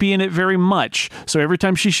couldn't be in it very much. So every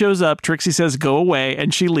time she shows up, Trixie says, go away,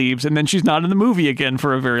 and she leaves. And then she's not in the movie again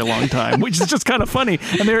for a very long time, which is just kind of funny.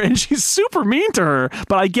 And she's super mean to her,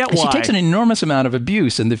 but I get why. She takes an enormous amount of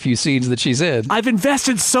abuse in the few scenes that she's in. I've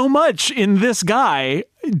invested so much in this guy.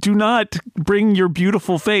 Do not bring your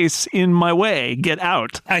beautiful face in my way. Get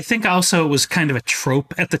out. I think also it was kind of a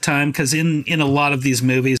trope at the time, because in a lot of these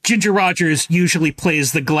movies, Ginger Rogers usually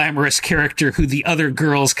plays the glamorous character who the other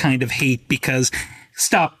girls kind of hate because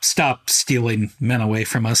stop stealing men away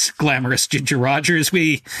from us, glamorous Ginger Rogers.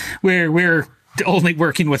 We're only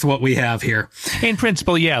working with what we have here. In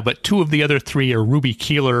principle, yeah, but two of the other three are Ruby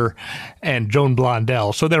Keeler and Joan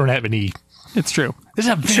Blondell, so they don't have any... It's true.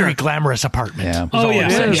 This is a very glamorous apartment. Yeah. Oh,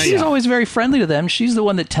 yeah. She's always very friendly to them. She's the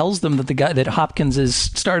one that tells them that Hopkins is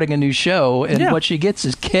starting a new show, and what she gets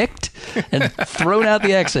is kicked and thrown out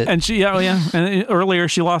the exit. And and earlier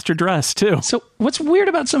she lost her dress too. So what's weird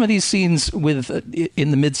about some of these scenes with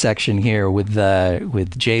in the midsection here with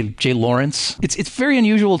Jay Lawrence? It's very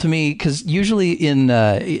unusual to me, because usually in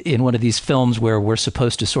one of these films where we're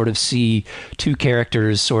supposed to sort of see two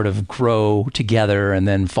characters sort of grow together and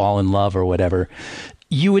then fall in love or whatever,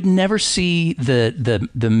 you would never see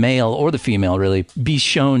the male or the female really be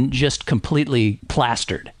shown just completely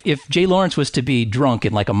plastered. If Jay Lawrence was to be drunk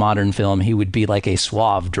in like a modern film, he would be like a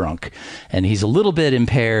suave drunk, and he's a little bit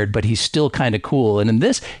impaired, but he's still kind of cool. And in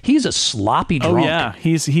this, he's a sloppy drunk. Oh yeah,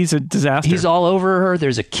 he's a disaster. He's all over her.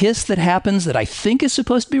 There's a kiss that happens that I think is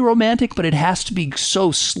supposed to be romantic, but it has to be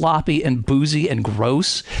so sloppy and boozy and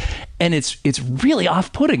gross. And it's really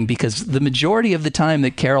off-putting, because the majority of the time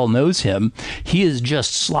that Carol knows him, he is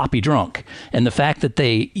just sloppy drunk. And the fact that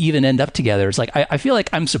they even end up together, it's like, I feel like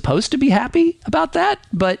I'm supposed to be happy about that,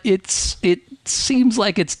 but it seems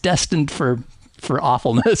like it's destined for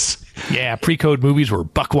awfulness. Yeah, pre-code movies were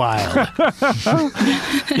buck wild.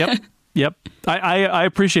 Yep. I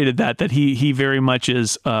appreciated that he very much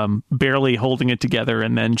is barely holding it together,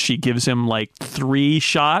 and then she gives him like 3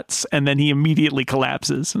 shots, and then he immediately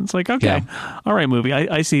collapses. And it's like, okay, all right, movie.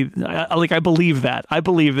 I see. I believe that. I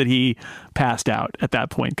believe that he passed out at that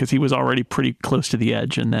point, because he was already pretty close to the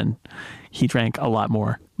edge, and then he drank a lot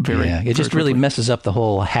more. It just really messes up the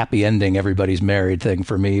whole happy ending, everybody's married thing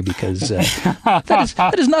for me, because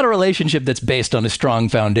that is not a relationship that's based on a strong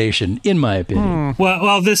foundation, in my opinion.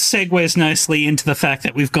 Well, this segues nicely into the fact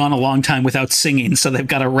that we've gone a long time without singing, so they've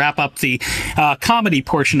got to wrap up the comedy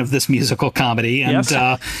portion of this musical comedy. And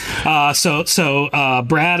so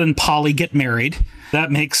Brad and Polly get married. That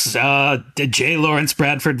makes J. Lawrence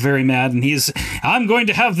Bradford very mad, and I'm going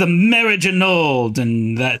to have the marriage annulled,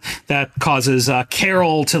 and that causes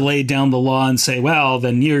Carol to lay down the law and say, well,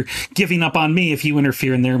 then you're giving up on me if you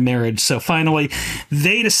interfere in their marriage. So finally,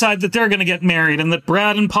 they decide that they're going to get married, and that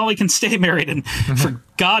Brad and Polly can stay married, and for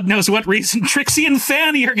God knows what reason, Trixie and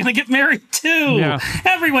Fanny are going to get married too. Yeah.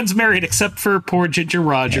 Everyone's married except for poor Ginger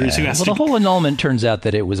Rogers, who has the whole annulment turns out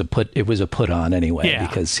that it was a put on anyway,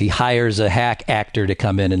 because he hires a hack actor to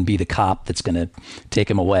come in and be the cop that's going to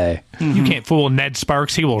take him away. Mm-hmm. You can't fool Ned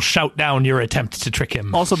Sparks. He will shout down your attempt to trick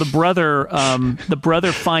him. Also, the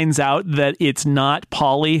brother finds out that it's not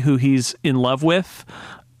Polly who he's in love with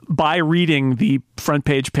by reading the front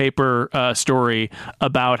page paper story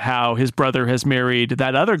about how his brother has married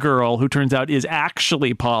that other girl who turns out is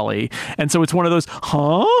actually Polly. And so it's one of those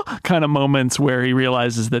kind of moments where he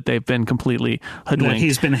realizes that they've been completely hoodwinked. That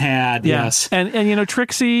he's been had, yes. And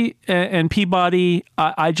Trixie and Peabody,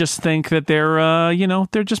 I just think that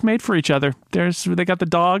they're just made for each other. They got the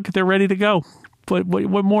dog, they're ready to go.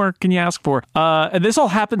 What more can you ask for? And this all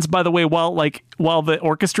happens, by the way, while the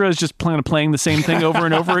orchestra is just playing the same thing over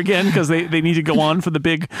and over again, because they need to go on for the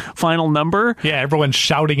big final number. Yeah, everyone's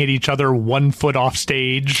shouting at each other 1 foot off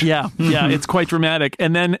stage. Yeah, it's quite dramatic.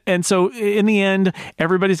 And so in the end,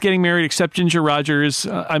 everybody's getting married except Ginger Rogers.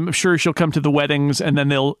 I'm sure she'll come to the weddings, and then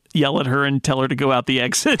they'll yell at her and tell her to go out the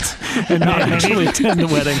exit and not actually attend the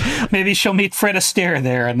wedding. Maybe she'll meet Fred Astaire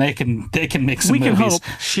there, and they can make some movies. Can hope.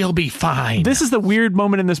 She'll be fine. This is the weird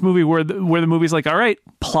moment in this movie where the movie's like, all right,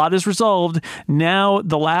 plot is resolved. Now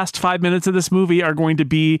the last 5 minutes of this movie are going to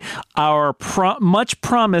be our much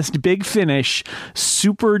promised big finish,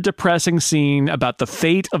 super depressing scene about the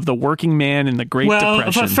fate of the working man in the Great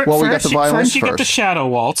Depression. We got the violins first. You get the Shadow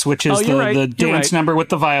Waltz, which is the dance number with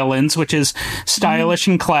the violins, which is stylish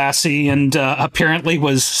and classy, and apparently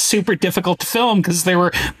was super difficult to film because there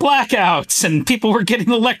were blackouts and people were getting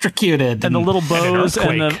electrocuted, and the little bows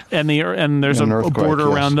and there's a border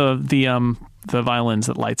around the violins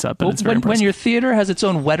that lights up. And it's very when your theater has its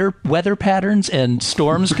own weather patterns and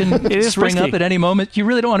storms can spring up at any moment, you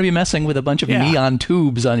really don't want to be messing with a bunch of neon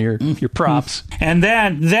tubes on your props. And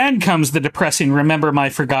then comes the depressing "Remember My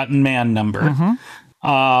Forgotten Man" number. Mm-hmm.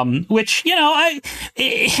 Which,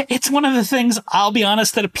 it's one of the things, I'll be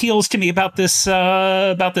honest, that appeals to me about this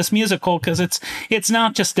musical, because it's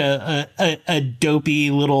not just a dopey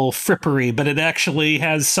little frippery, but it actually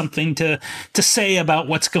has something to say about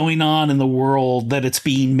what's going on in the world that it's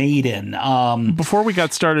being made in. Before we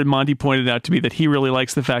got started, Monty pointed out to me that he really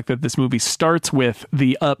likes the fact that this movie starts with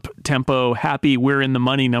the up-tempo, happy, we're in the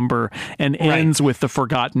money number, and ends with the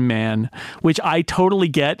Forgotten Man, which I totally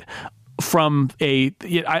get.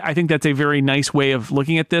 I think that's a very nice way of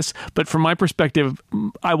looking at this. But from my perspective,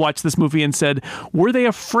 I watched this movie and said, were they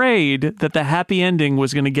afraid that the happy ending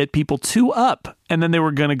was going to get people too up and then they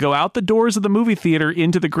were going to go out the doors of the movie theater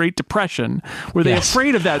into the Great Depression. Were they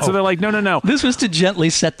afraid of that? So they're like, no. This was to gently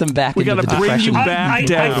set them back into the Depression. We got to bring you back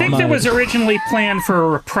down. I think there was originally planned for a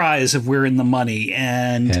reprise of We're in the Money,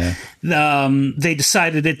 and they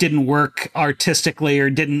decided it didn't work artistically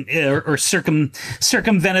or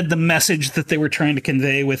circumvented the message that they were trying to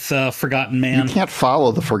convey with Forgotten Man. You can't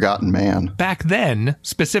follow the Forgotten Man. Back then,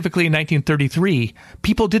 specifically in 1933,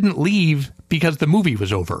 people didn't leave because the movie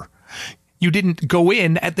was over. You didn't go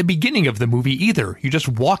in at the beginning of the movie either. You just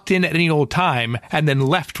walked in at any old time and then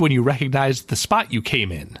left when you recognized the spot you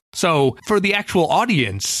came in. So for the actual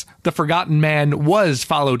audience, The Forgotten Man was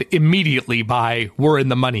followed immediately by We're in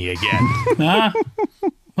the Money again.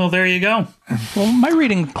 Well, there you go. Well, my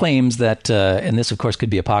reading claims that, and this, of course, could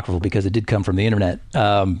be apocryphal because it did come from the internet,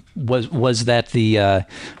 was that the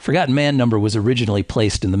Forgotten Man number was originally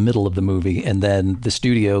placed in the middle of the movie, and then the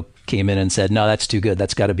studio came in and said, no, that's too good.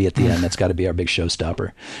 That's got to be at the end. That's got to be our big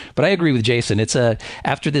showstopper. But I agree with Jason. It's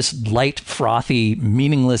after this light, frothy,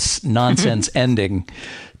 meaningless nonsense ending,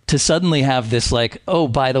 to suddenly have this like, oh,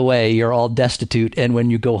 by the way, you're all destitute, and when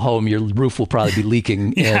you go home, your roof will probably be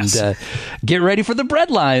leaking, and get ready for the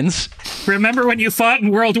bread lines. Remember when you fought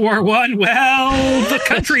in World War I? Well, the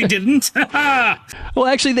country didn't. Well,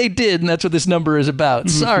 actually, they did, and that's what this number is about.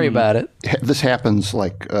 Sorry about it. This happens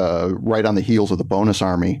like right on the heels of the Bonus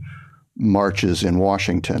Army marches in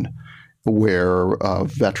Washington, where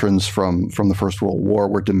veterans from the First World War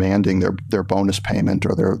were demanding their bonus payment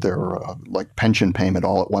or their like pension payment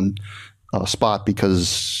all at one spot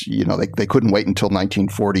because they couldn't wait until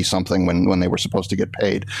 1940 something when they were supposed to get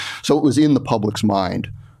paid. So it was in the public's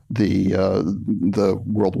mind, the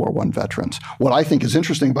World War I veterans. What I think is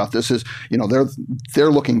interesting about this is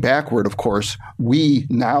they're looking backward. Of course, we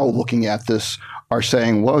now looking at this are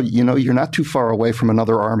saying, well, you're not too far away from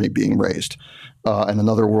another army being raised. And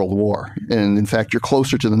another world war. And in fact, you're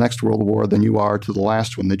closer to the next world war than you are to the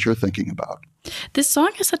last one that you're thinking about. This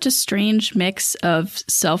song is such a strange mix of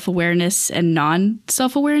self-awareness and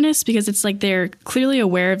non-self-awareness because it's like they're clearly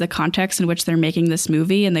aware of the context in which they're making this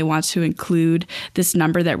movie and they want to include this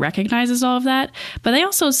number that recognizes all of that. But they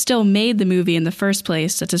also still made the movie in the first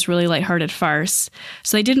place. It's this really lighthearted farce.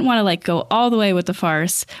 So they didn't want to go all the way with the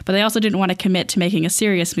farce, but they also didn't want to commit to making a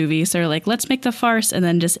serious movie. So they're like, let's make the farce and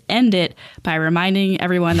then just end it by reminding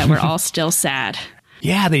everyone that we're all still sad.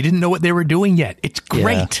 Yeah, they didn't know what they were doing yet. It's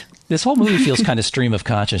great. Yeah. This whole movie feels kind of stream of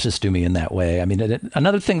consciousness to me in that way. I mean,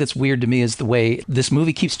 another thing that's weird to me is the way this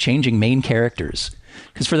movie keeps changing main characters.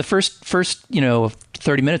 Because for the first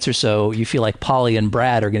 30 minutes or so, you feel like Polly and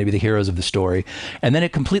Brad are going to be the heroes of the story. And then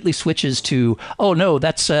it completely switches to, oh, no,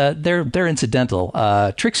 that's they're incidental.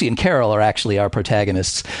 Trixie and Carol are actually our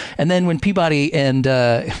protagonists. And then when Peabody and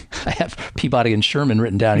I have Peabody and Sherman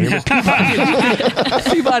written down here, but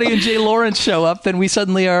Peabody and Jay Lawrence show up, then we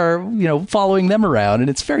suddenly are, following them around. And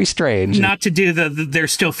it's very strange. Not to do they're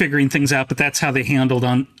still figuring things out, but that's how they handled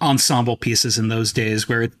ensemble pieces in those days,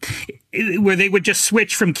 where they would just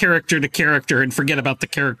switch from character to character and forget about the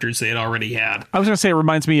characters they had already had. I was going to say it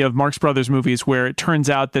reminds me of Marx Brothers movies where it turns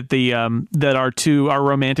out that that our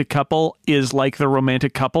romantic couple is like the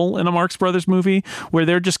romantic couple in a Marx Brothers movie where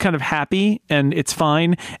they're just kind of happy and it's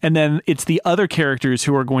fine, and then it's the other characters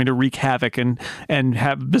who are going to wreak havoc and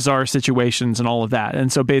have bizarre situations and all of that.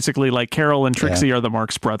 And so basically, like Carol and Trixie are the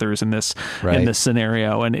Marx Brothers in this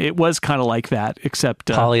scenario, and it was kind of like that, except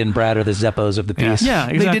Polly and Brad are the Zeppos of the piece. Yeah,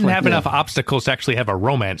 exactly. They didn't have enough obstacles to actually have a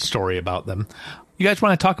romance story about them. You guys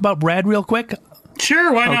want to talk about Brad real quick?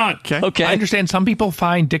 Sure, why not? Okay. I understand some people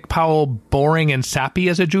find Dick Powell boring and sappy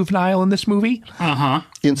as a juvenile in this movie.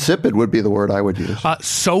 Insipid would be the word I would use.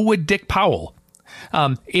 So would Dick Powell.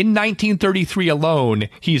 In 1933 alone,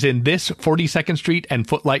 he's in this 42nd Street and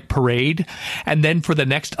Footlight Parade. And then for the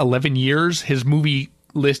next 11 years, his movie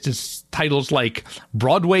list is titles like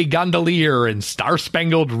Broadway Gondolier and Star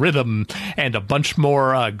Spangled Rhythm and a bunch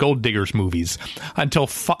more Gold Diggers movies until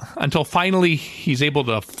finally he's able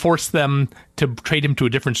to force them to trade him to a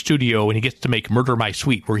different studio and he gets to make Murder My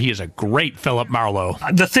Sweet, where he is a great Philip Marlowe.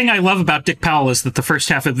 The thing I love about Dick Powell is that the first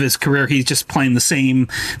half of his career he's just playing the same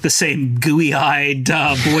gooey-eyed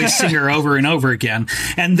boy singer over and over again,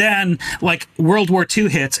 and then like World War II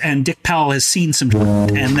hits and Dick Powell has seen some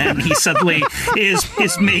and then he suddenly is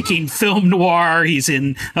making film noir. He's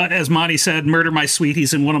in, as Monty said, Murder My Sweet.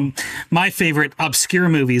 He's in one of my favorite obscure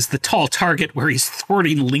movies, The Tall Target, where he's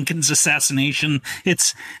thwarting Lincoln's assassination.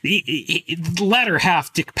 It's the latter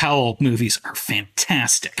half Dick Powell movies are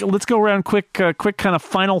fantastic. Let's go around quick kind of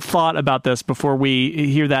final thought about this before we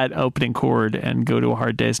hear that opening chord and go to A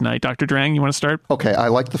Hard Day's Night. Dr. Drang, you want to start? Okay, I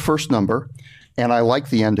like the first number and I like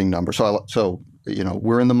the ending number. So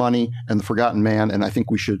We're in the Money and The Forgotten Man, and I think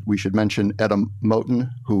we should mention Etta Moten,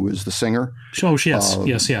 who is the singer. Oh,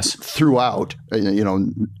 yes. Throughout,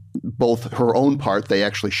 both her own part, they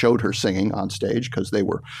actually showed her singing on stage because they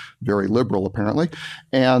were very liberal, apparently,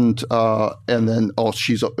 and then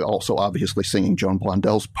she's also obviously singing Joan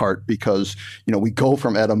Blondell's part because we go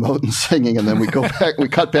from Etta Moten singing and then we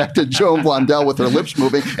cut back to Joan Blondell with her lips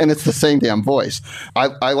moving, and it's the same damn voice.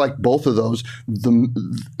 I like both of those.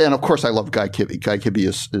 And of course I love Guy Kibbe. Guy Kibbe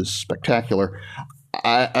is spectacular.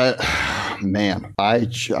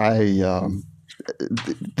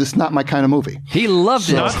 This is not my kind of movie. He loved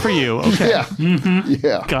it. Not for you. Okay. Yeah. Mm-hmm.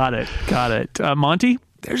 Yeah. Got it. Monty?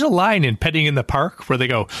 There's a line in Petting in the Park where they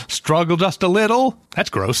go, struggle just a little.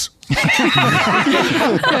 That's gross.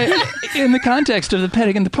 In the context of the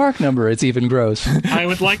Petting in the Park number, it's even gross. I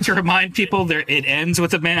would like to remind people that it ends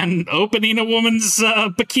with a man opening a woman's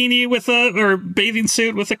bikini or bathing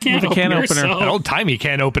suit with a can opener. So. An old-timey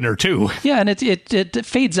can opener, too. Yeah, and it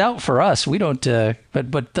fades out for us. We don't,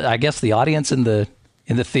 but I guess the audience in the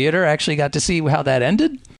theater actually got to see how that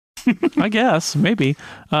ended. I guess, maybe.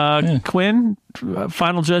 Quinn,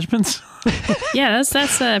 final judgments? Yeah,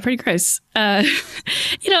 that's pretty gross. I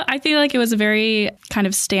feel like it was a very kind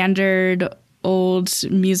of standard old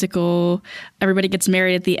musical, everybody gets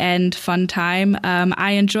married at the end, fun time.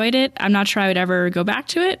 I enjoyed it. I'm not sure I would ever go back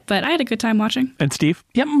to it, but I had a good time watching. And Steve?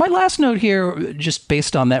 Yeah, my last note here, just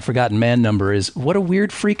based on that Forgotten Man number, is what a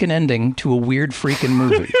weird freaking ending to a weird freaking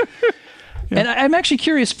movie. Yeah. And I'm actually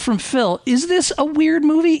curious from Phil, is this a weird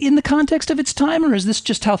movie in the context of its time, or is this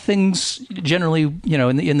just how things generally,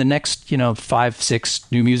 in the next,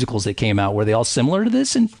 5-6 new musicals that came out, were they all similar to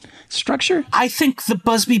this in structure? I think the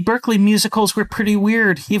Busby Berkeley musicals were pretty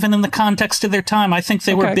weird, even in the context of their time. I think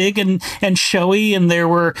they were big and showy, and there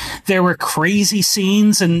were crazy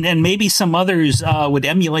scenes, and maybe some others would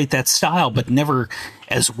emulate that style, but never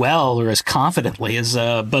as well or as confidently as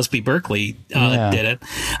Busby Berkeley did it.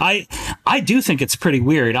 I do think it's pretty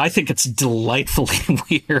weird. I think it's delightfully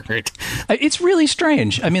weird. It's really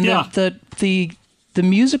strange. I mean, the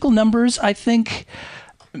musical numbers, I think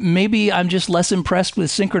maybe I'm just less impressed with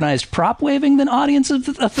synchronized prop waving than audience of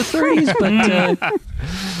the 30s,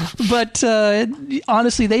 but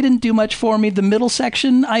honestly, they didn't do much for me. The middle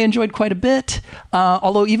section I enjoyed quite a bit,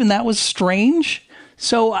 although even that was strange.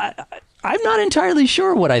 So I'm not entirely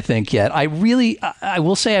sure what I think yet. I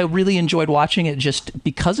will say I really enjoyed watching it just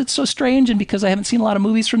because it's so strange and because I haven't seen a lot of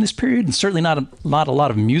movies from this period, and certainly not a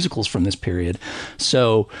lot of musicals from this period.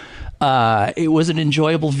 So it was an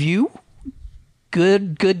enjoyable view.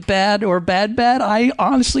 Good, bad, or bad. I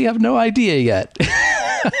honestly have no idea yet.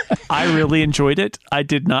 I really enjoyed it. I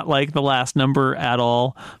did not like the last number at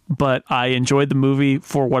all, but I enjoyed the movie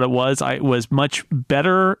for what it was. It was much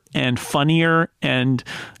better and funnier and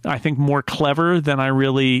I think more clever than I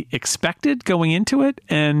really expected going into it.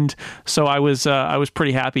 And so I was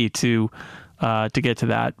pretty happy to get to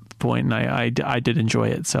that point, and I did enjoy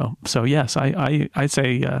it. So yes, I'd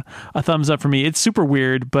say a thumbs up for me. It's super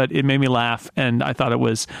weird, but it made me laugh, and I thought it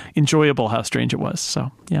was enjoyable how strange it was.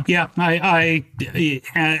 So yeah. I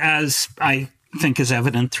as I think is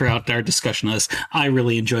evident throughout our discussion is I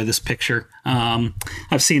really enjoy this picture.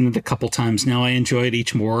 I've seen it a couple times now. I enjoy it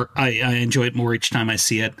I enjoy it more each time I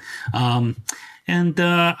see it. And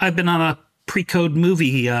I've been on a pre-code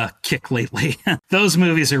movie kick lately. Those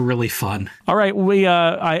movies are really fun. All right,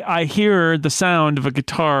 I hear the sound of a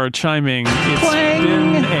guitar chiming. It's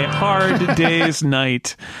been a hard day's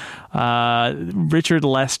night. Richard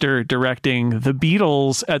Lester directing the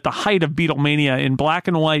Beatles at the height of Beatlemania in black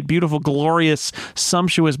and white, beautiful, glorious,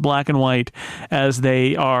 sumptuous black and white, as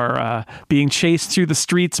they are being chased through the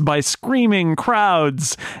streets by screaming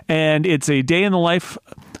crowds. And it's a day in the life,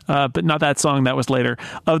 but not that song, that was later,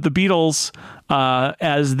 of the Beatles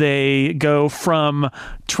as they go from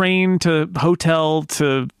train to hotel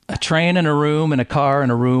to a train and a room and a car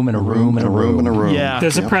and a room and a room and a room and a room. Yeah,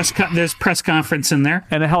 there's there's press conference in there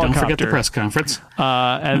and a helicopter. Don't forget the press conference.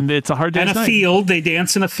 And it's a hard day's night. And a field. They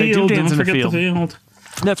dance in a field. Don't forget the field.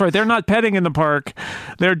 That's right. They're not petting in the park.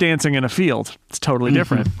 They're dancing in a field. It's totally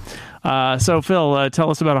different. So Phil, tell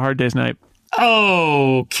us about A Hard Day's Night.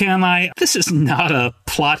 Oh, can I? This is not a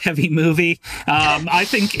plot-heavy movie. I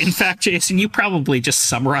think, in fact, Jason, you probably just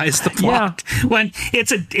summarized the plot. Yeah. When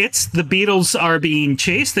it's the Beatles are being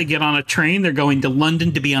chased. They get on a train. They're going to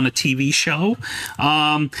London to be on a TV show.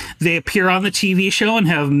 They appear on the TV show and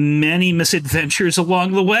have many misadventures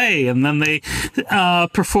along the way. And then they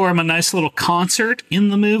perform a nice little concert in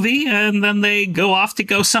the movie, and then they go off to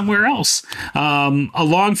go somewhere else.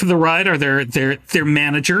 Along for the ride are their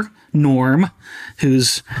manager, Norm,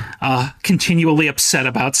 who's continually upset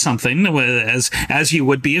about something, as you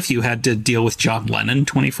would be if you had to deal with John Lennon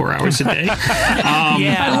 24 hours a day.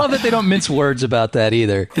 I love that they don't mince words about that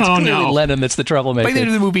either. It's clearly Lennon that's the troublemaker. By the end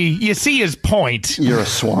of the movie, you see his point. You're a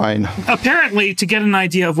swine. Apparently, to get an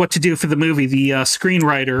idea of what to do for the movie, the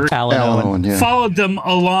screenwriter Alan Owen followed them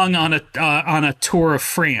along on a tour of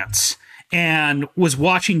France, and was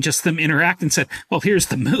watching just them interact and said, well, here's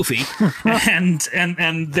the movie.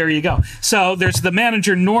 and there you go. So there's the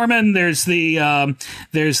manager, Norman. There's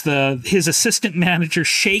his assistant manager,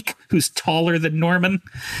 Shake, who's taller than Norman.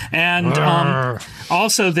 And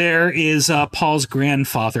also there is Paul's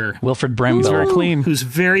grandfather, Wilfred Brembo, who's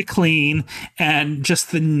very clean and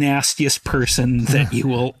just the nastiest person that you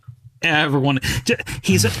will ever want to.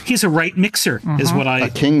 He's a right mixer, is what a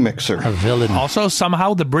king mixer, a villain. Also,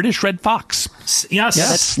 somehow the British Red Fox.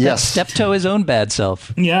 Yes, that's Steptoe, his own bad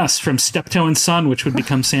self. Yes, from Steptoe and Son, which would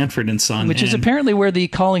become Sanford and Son, which is apparently where the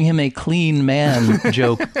calling him a clean man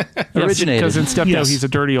joke originated. Because in Steptoe, he's a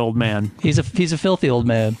dirty old man. He's a filthy old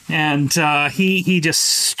man, and he just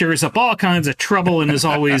stirs up all kinds of trouble and is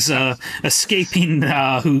always escaping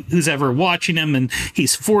who's ever watching him, and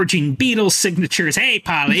he's forging Beatles signatures. Hey,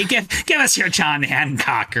 Polly, give us your John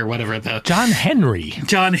Hancock or whatever John Henry.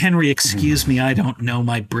 Excuse me, I don't know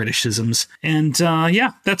my Britishisms. And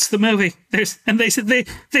that's the movie.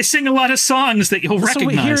 They sing a lot of songs that you'll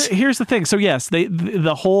recognize. Here's the thing. So yes,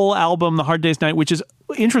 the whole album, The Hard Day's Night, which is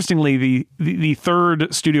interestingly the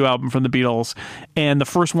third studio album from the Beatles, and the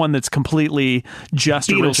first one that's completely just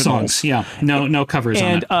Beatles originals. songs. Yeah, no covers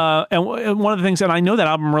on it. And one of the things, and I know that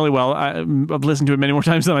album really well. I've listened to it many more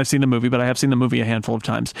times than I've seen the movie, but I have seen the movie a handful of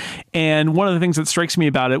times. And one of the things that strikes me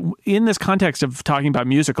about it, in this context of talking about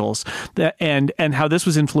musicals, and how this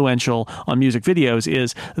was influential on music videos,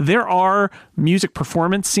 is there are music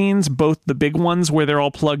performance scenes, both the big ones where they're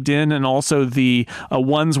all plugged in, and also the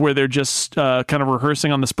ones where they're just kind of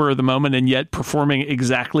rehearsing on the spur of the moment and yet performing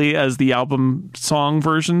exactly as the album song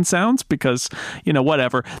version sounds, because,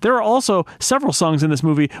 whatever. There are also several songs in this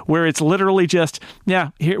movie where it's literally just,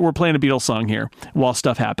 here we're playing a Beatles song here while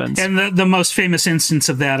stuff happens. And the most famous instance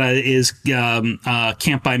of that is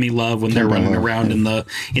Can't Buy Me Love, when they're running around in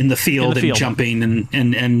the field and jumping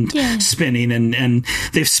and spinning, and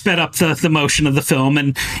they've sped up the motion of the film,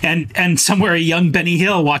 and somewhere a young Benny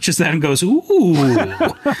Hill watches that and goes, ooh,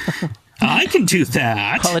 I can do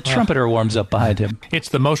that. While a trumpeter warms up behind him. It's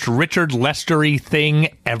the most Richard Lester-y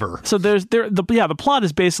thing ever. So the plot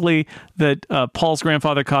is basically that Paul's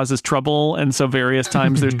grandfather causes trouble, and so various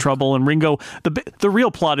times there's trouble, and Ringo. The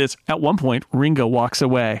real plot is, at one point Ringo walks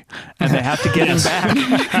away, and they have to get him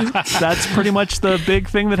back. That's pretty much the big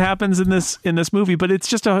thing that happens in this movie. But it's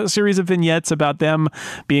just a series of vignettes about them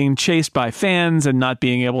being chased by fans and not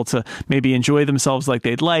being able to maybe enjoy themselves like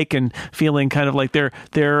they'd like, and feeling kind of like they're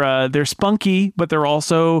spunky, but they're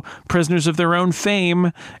also prisoners of their own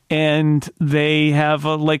fame, and they have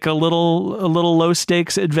a little low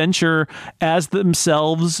stakes adventure as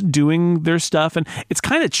themselves doing their stuff. And it's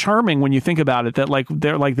kind of charming when you think about it, that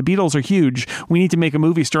they're like, the Beatles are huge, we need to make a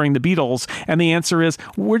movie starring the Beatles, and the answer is,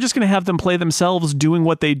 we're just going to have them play themselves doing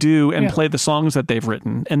what they do and play the songs that they've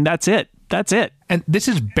written, and that's it. And this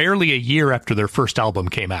is barely a year after their first album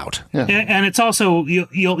came out. Yeah. And it's also,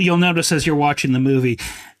 you'll notice as you're watching the movie,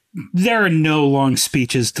 there are no long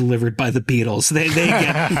speeches delivered by the Beatles.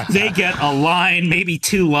 They get a line, maybe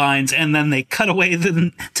two lines, and then they cut away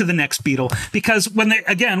to the next Beatle. Because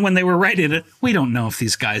when they were writing it, we don't know if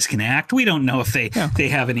these guys can act. We don't know if they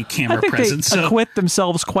have any camera presence. They acquit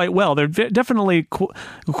themselves quite well. They're definitely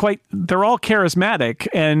they're all charismatic.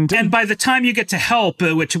 And by the time you get to Help,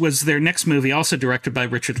 which was their next movie, also directed by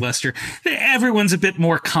Richard Lester, everyone's a bit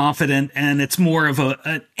more confident, and it's more of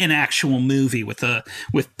an actual movie with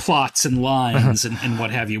plots and lines and what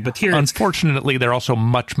have you. But here, unfortunately, they're also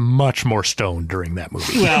much, much more stoned during that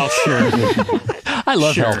movie. Well, sure. I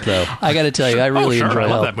love Help, though. I got to tell you, I really enjoy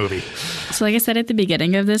Help. That movie. So like I said at the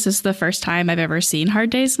beginning of this is the first time I've ever seen Hard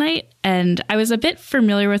Day's Night, and I was a bit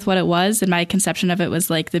familiar with what it was, and my conception of it was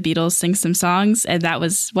like the Beatles sing some songs, and that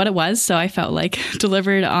was what it was. So I felt like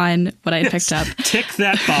delivered on what I picked up. Tick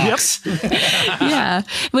that box. Yeah.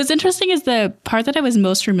 What's interesting is the part that I was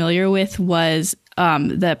most familiar with was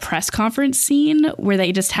the press conference scene, where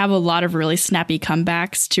they just have a lot of really snappy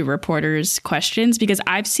comebacks to reporters' questions, because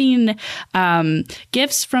I've seen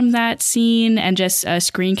GIFs from that scene and just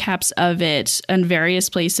screen caps of it in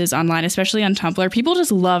various places online, especially on Tumblr. People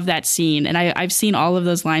just love that scene, and I've seen all of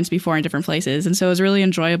those lines before in different places, and so it was really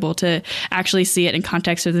enjoyable to actually see it in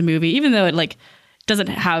context of the movie, even though it doesn't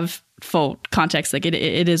have full context. Like it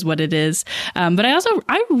is what it is. But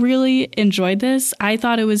I really enjoyed this. I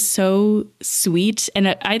thought it was so sweet.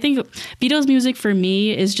 And I think Beatles music for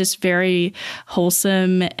me is just very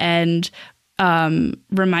wholesome and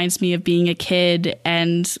reminds me of being a kid,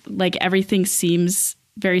 and like everything seems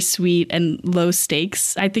very sweet and low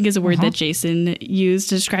stakes, I think is a word that Jason used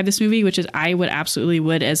to describe this movie, which is I would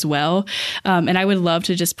absolutely as well. And I would love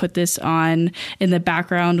to just put this on in the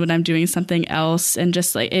background when I'm doing something else, and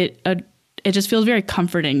just like it just feels very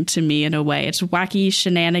comforting to me in a way. It's wacky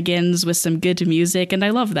shenanigans with some good music, and I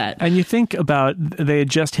love that. And you think about, they had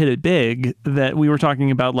just hit it big, that we were talking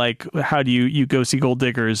about, like, how do you go see Gold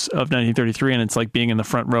Diggers of 1933, and it's like being in the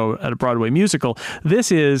front row at a Broadway musical.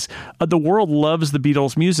 This is, the world loves the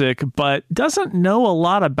Beatles music, but doesn't know a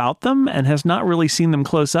lot about them and has not really seen them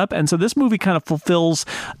close up. And so this movie kind of fulfills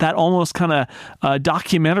that almost kind of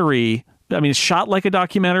documentary. I mean, it's shot like a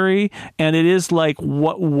documentary, and it is like,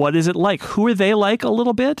 what is it like? Who are they like a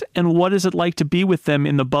little bit? And what is it like to be with them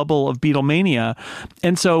in the bubble of Beatlemania?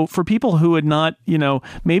 And so for people who had not,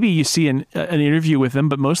 maybe you see an interview with them,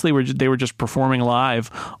 but mostly they were just performing live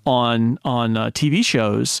on TV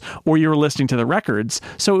shows, or you were listening to the records.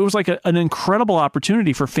 So it was like an incredible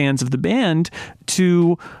opportunity for fans of the band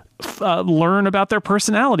to learn about their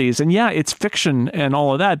personalities. And yeah, it's fiction and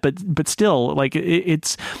all of that, but still, like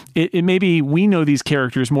it maybe we know these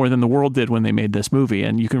characters more than the world did when they made this movie,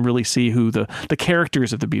 and you can really see who the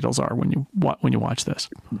characters of the Beatles are when you watch this.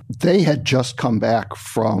 They had just come back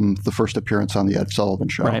from the first appearance on the Ed Sullivan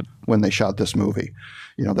Show when they shot this movie.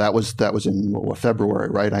 That was in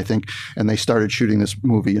February, right? I think, and they started shooting this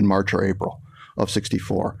movie in March or April of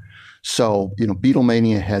 '64. So,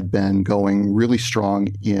 Beatlemania had been going really strong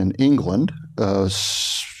in England from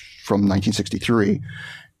 1963.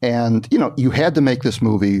 And, you had to make this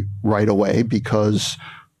movie right away because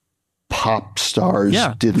pop stars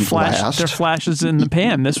didn't last. They're flashes in the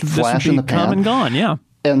pan. This would be come and gone, yeah.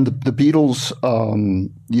 And the Beatles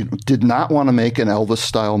did not want to make an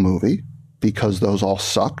Elvis-style movie, because those all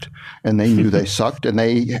sucked, and they knew they sucked, and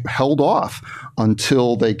they held off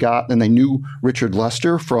until they knew Richard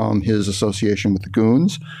Lester from his association with the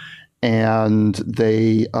Goons, and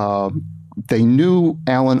they knew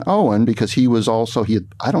Alan Owen because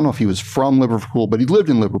I don't know if he was from Liverpool, but he lived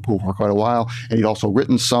in Liverpool for quite a while, and he'd also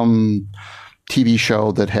written some TV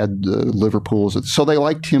show that had Liverpool. So they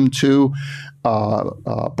liked him too.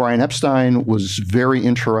 Brian Epstein was very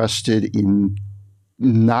interested in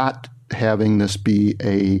not having this be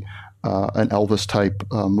an Elvis type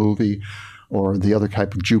movie or the other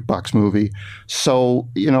type of jukebox movie. So,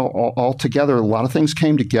 all together, a lot of things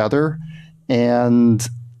came together,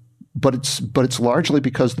 but it's largely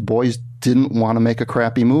because the boys didn't want to make a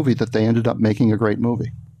crappy movie that they ended up making a great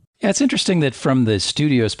movie. Yeah, it's interesting that from the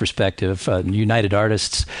studio's perspective, United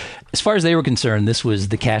Artists, as far as they were concerned, this was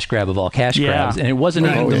the cash grab of all cash grabs. And it wasn't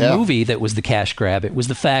even the movie that was the cash grab. It was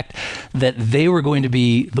the fact that they were going to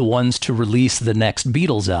be the ones to release the next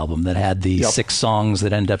Beatles album that had the 6 songs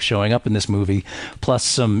that end up showing up in this movie, plus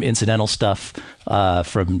some incidental stuff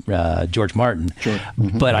from George Martin. Sure.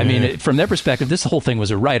 Mm-hmm. But I mean, from their perspective, this whole thing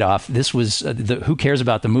was a write-off. This was, who cares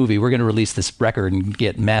about the movie? We're going to release this record and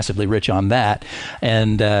get massively rich on that.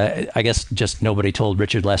 And I guess just nobody told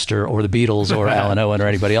Richard Lester or the Beatles or Alan Owen or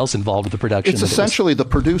anybody else involved with the production. It's essentially the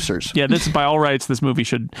producers. Yeah, this, by all rights, this movie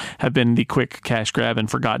should have been the quick cash grab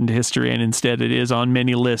and forgotten to history, and instead it is on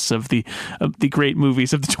many lists of the great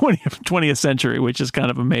movies of the 20th century, which is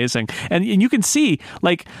kind of amazing. And you can see,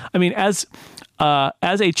 like, I mean, as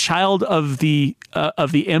a child of the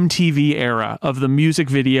MTV era, of the music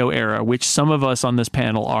video era, which some of us on this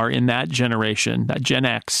panel are in that generation, that Gen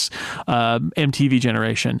X MTV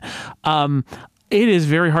generation, it is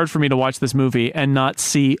very hard for me to watch this movie and not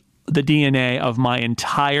see the DNA of my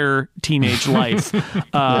entire teenage life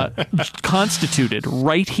constituted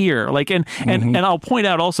right here. Like, and I'll point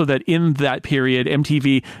out also that in that period,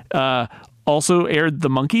 MTV also aired the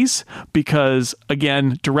Monkees, because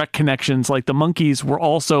again, direct connections. Like the Monkees were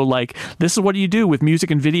also like, this is what you do with music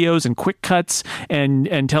and videos and quick cuts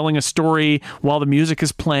and telling a story while the music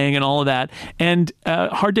is playing and all of that. And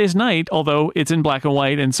Hard Day's Night, although it's in black and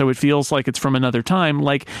white and so it feels like it's from another time,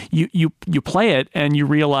 like you play it and you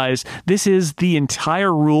realize this is the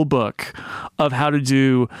entire rule book of how to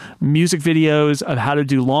do music videos, of how to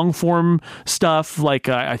do long form stuff. Like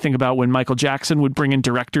I think about when Michael Jackson would bring in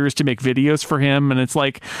directors to make videos for him, and it's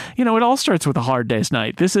like, it all starts with A Hard Day's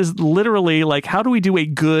Night. This is literally like, how do we do a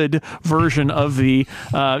good version of the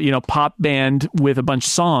pop band with a bunch of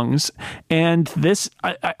songs? And this,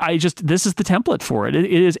 this is the template for it. It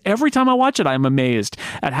is, every time I watch it, I'm amazed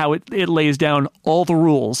at how it lays down all the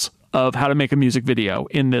rules of how to make a music video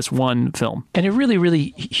in this one film. And it really,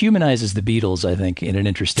 really humanizes the Beatles, I think, in an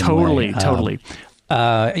interesting way. Totally.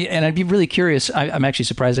 And I'd be really curious. I'm actually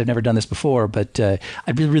surprised I've never done this before, but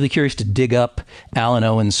I'd be really curious to dig up Alan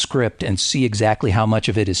Owen's script and see exactly how much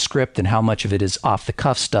of it is script and how much of it is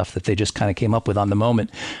off-the-cuff stuff that they just kind of came up with on the moment.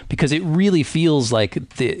 Because it really feels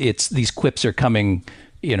like these quips are coming,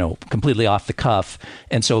 completely off the cuff.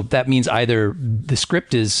 And so that means either the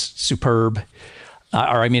script is superb,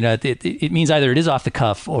 it means either it is off the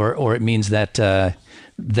cuff or it means that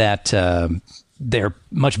they're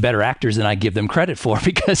much better actors than I give them credit for,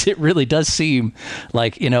 because it really does seem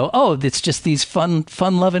like, it's just these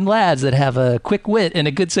fun-loving lads that have a quick wit and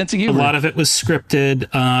a good sense of humor. A lot of it was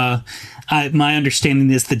scripted. My understanding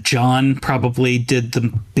is that John probably did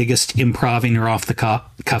the biggest improvising or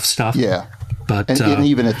off-the-cuff stuff. Yeah. But and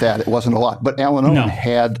even at that, it wasn't a lot. But Alan Owen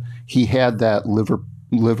had that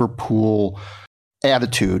Liverpool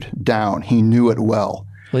attitude down. He knew it well.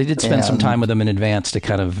 Well, he did spend some time with him in advance to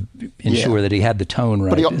kind of ensure that he had the tone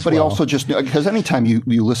right. But he also just knew, because anytime you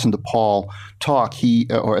listen to Paul talk,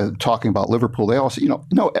 or talking about Liverpool, they also,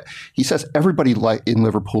 he says everybody in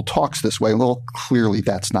Liverpool talks this way. Well, clearly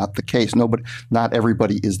that's not the case. Not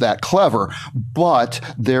everybody is that clever, but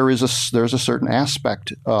there's a certain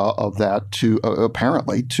aspect of that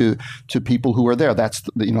apparently to people who are there. That's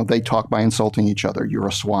they talk by insulting each other. You're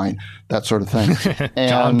a swine, that sort of thing.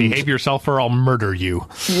 John, behave yourself or I'll murder you.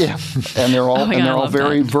 Yeah, and they're all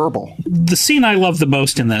very verbal. The scene I love the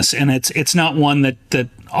most in this, and it's not one that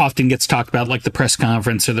often gets talked about, like the press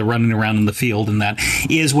conference or the running around in the field, and that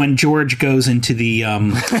is when George goes into the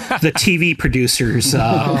TV producer's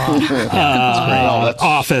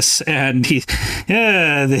office, and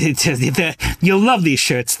you'll love these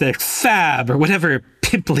shirts. They're fab, or whatever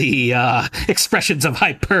pimply expressions of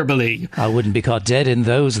hyperbole. I wouldn't be caught dead in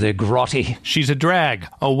those. They're grotty. She's a drag,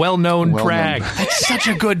 a well-known drag. That's such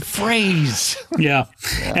a good phrase. Yeah.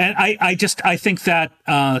 And I think that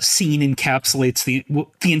scene encapsulates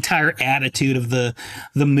the entire attitude of the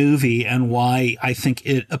movie, and why I think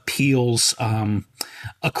it appeals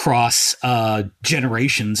across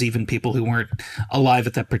generations, even people who weren't alive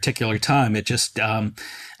at that particular time. It just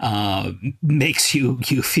makes you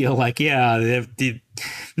feel like,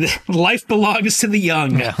 life belongs to the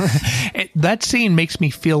young. Yeah. That scene makes me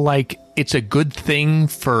feel like it's a good thing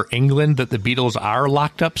for England that the Beatles are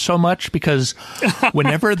locked up so much, because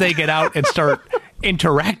whenever they get out and start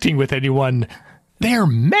interacting with anyone, they're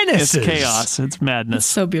menaces. It's chaos. It's madness. It's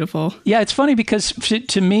so beautiful. Yeah, it's funny because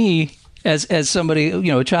to me, as somebody,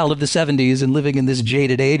 a child of the 70s and living in this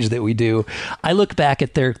jaded age that we do, I look back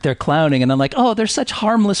at their clowning and I'm like, oh, they're such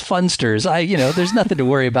harmless funsters. There's nothing to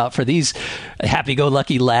worry about for these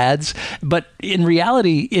happy-go-lucky lads. But in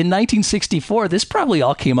reality, in 1964, this probably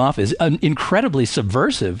all came off as incredibly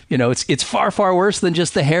subversive. It's far, far worse than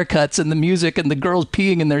just the haircuts and the music and the girls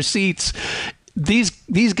peeing in their seats.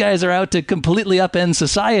 These guys are out to completely upend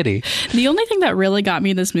society. The only thing that really got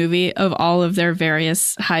me in this movie, of all of their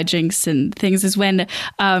various hijinks and things, is when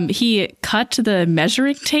he cut the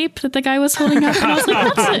measuring tape that the guy was holding up. And I was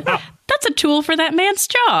like, that's a tool for that man's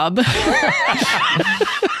job.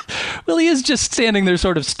 Well, he is just standing there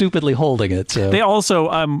sort of stupidly holding it. So. They also,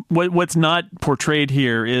 what's not portrayed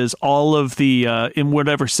here is all of the, in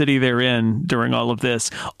whatever city they're in during all of this,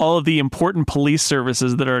 all of the important police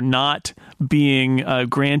services that are not being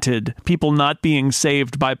granted, people not being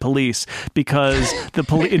saved by police, because the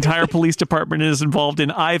entire police department is involved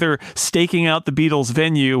in either staking out the Beatles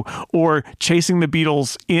venue or chasing the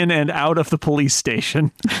Beatles in and out of the police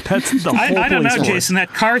station. That's the whole I don't know, force. Jason.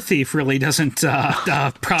 That car thief really doesn't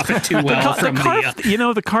profit too well from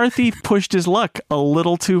the car thief pushed his luck a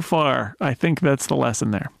little too far. I think that's the lesson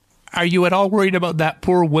there. Are you at all worried about that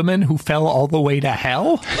poor woman who fell all the way to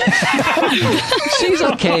hell? She's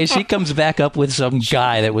okay. She comes back up with some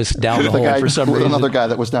guy that was down the hole for some reason. Another guy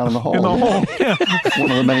that was down in the hole. Yeah.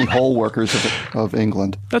 One of the many hole workers of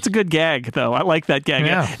England. That's a good gag, though. I like that gag.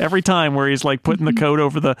 Yeah. Every time where he's like putting the coat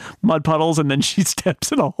over the mud puddles and then she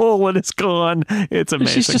steps in a hole and it's gone. It's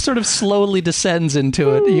amazing. She just sort of slowly descends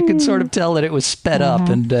into it. You can sort of tell that it was sped up,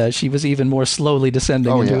 and she was even more slowly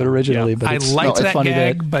descending into it originally. Yeah. But I liked that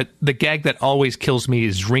gag, but the gag that always kills me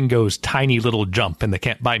is Ringo's tiny little jump in the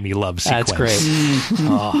Can't Buy Me Love sequence. That's great.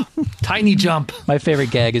 Oh, tiny jump. My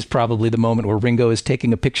favorite gag is probably the moment where Ringo is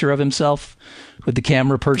taking a picture of himself with the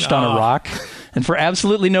camera perched on a rock, and for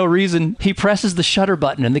absolutely no reason, he presses the shutter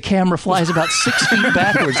button and the camera flies about 6 feet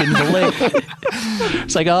backwards into the lake.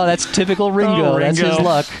 It's like, oh, that's typical Ringo. That's his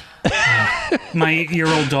luck. My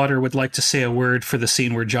year-old daughter would like to say a word for the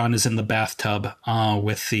scene where John is in the bathtub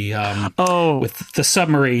with the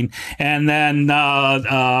submarine, and then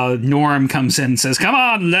Norm comes in and says, "Come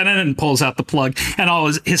on, Lennon," and pulls out the plug, and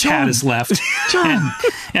all his hat is left. John.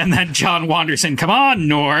 And then John wanders in. "Come on,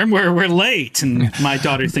 Norm, we're late." And my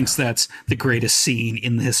daughter thinks that's the greatest scene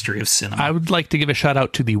in the history of cinema. I would like to give a shout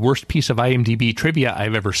out to the worst piece of IMDb trivia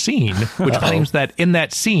I've ever seen, which claims that in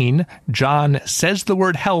that scene, John says the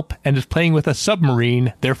word help and is playing with a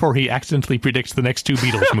submarine, therefore he accidentally predicts the next two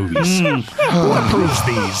Beatles movies. Who approves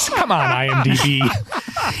these? Come on, IMDb.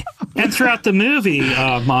 And throughout the movie,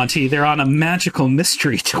 Monty, they're on a magical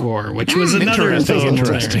mystery tour, which was another thing.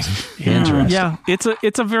 Interesting. Yeah,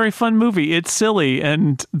 it's a very fun movie. It's silly,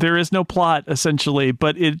 and there is no plot, essentially,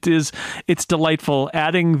 but it's delightful.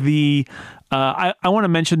 Adding the... I want to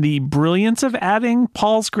mention the brilliance of adding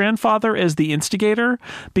Paul's grandfather as the instigator,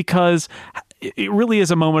 because it really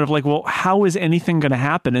is a moment of like, well, how is anything going to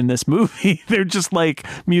happen in this movie? They're just like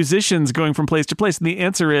musicians going from place to place. And the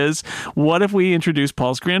answer is, what if we introduce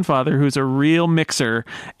Paul's grandfather, who's a real mixer,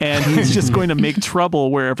 and he's just going to make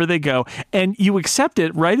trouble wherever they go? And you accept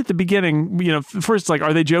it right at the beginning. You know, first it's like,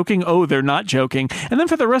 are they joking? Oh, they're not joking. And then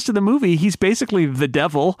for the rest of the movie, he's basically the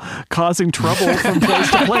devil causing trouble from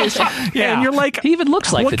place to place. Yeah. And you're like, he even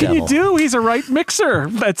looks like the devil. What can you do? He's a right mixer.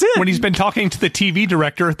 That's it. When he's been talking to the TV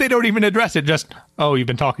director, they don't even address it. Just, oh, you've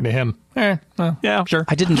been talking to him. Yeah, sure.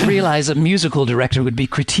 I didn't realize a musical director would be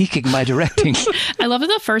critiquing my directing. I love that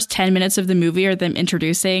the first 10 minutes of the movie are them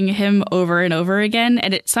introducing him over and over again,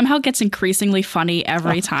 and it somehow gets increasingly funny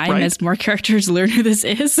every time as more characters learn who this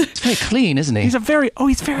is. It's very clean, isn't he? He's very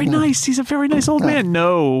nice. He's a very nice old man.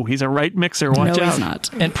 No, he's a right mixer. Watch out. He's not.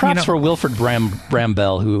 And props for Wilford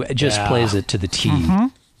Brambell, who just plays it to the T. Mm-hmm.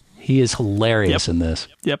 He is hilarious in this.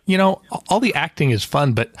 Yep. You know, all the acting is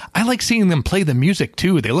fun, but I like seeing them play the music,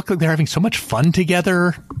 too. They look like they're having so much fun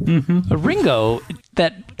together. Mm-hmm. Ringo,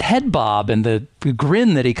 that head bob and the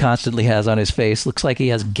grin that he constantly has on his face looks like he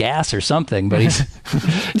has gas or something, but he's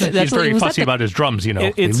very fussy about his drums, you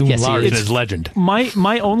know. They loom large in his legend.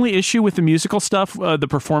 My only issue with the musical stuff, the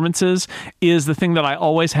performances, is the thing that I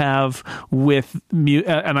always have with,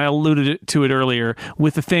 and I alluded to it earlier,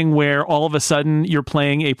 with the thing where all of a sudden you're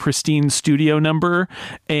playing a pristine studio number,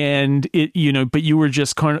 and but you were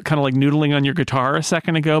just kind of like noodling on your guitar a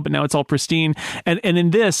second ago, but now it's all pristine. And in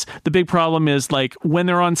this, the big problem is like when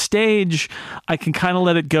they're on stage, I can kind of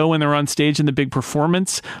let it go when they're on stage in the big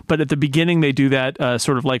performance, but at the beginning they do that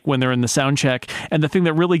sort of like when they're in the sound check. And the thing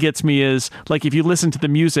that really gets me is like if you listen to the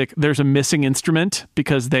music, there's a missing instrument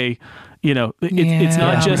because they. It's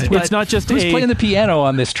not just who's playing the piano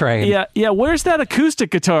on this train. Yeah. Where's that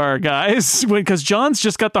acoustic guitar, guys? Because John's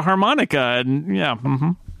just got the harmonica, and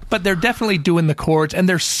Mm-hmm. But they're definitely doing the chords, and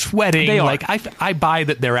they're sweating. They are. Like I buy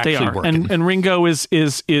that they're actually working. And Ringo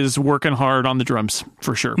is working hard on the drums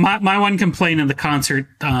for sure. My one complaint in the concert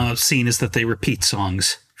scene is that they repeat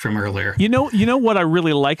songs from earlier. You know what I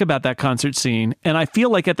really like about that concert scene, and I feel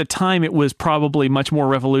like at the time it was probably much more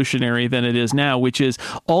revolutionary than it is now, which is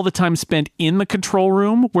all the time spent in the control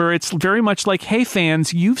room, where it's very much like, hey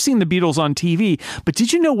fans, you've seen the Beatles on TV, but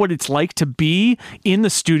did you know what it's like to be in the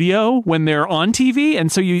studio when they're on TV?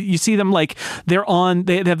 And so you see them like they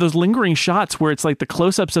have those lingering shots where it's like the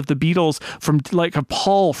close-ups of the Beatles from like a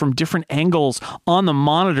Paul from different angles on the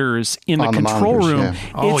monitors in the control room. Yeah.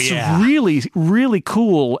 It's really, really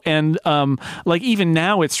cool. And like even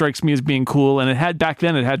now it strikes me as being cool, and it had back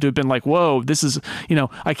then it had to have been like, whoa, this is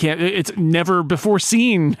it's never before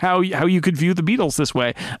seen how you could view the Beatles this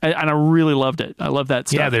way, and I really loved it. I love that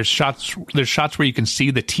stuff. Yeah, there's shots where you can see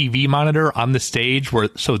the TV monitor on the stage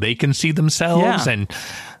so they can see themselves, and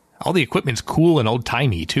all the equipment's cool and old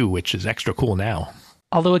timey too, which is extra cool now.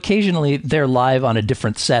 Although occasionally they're live on a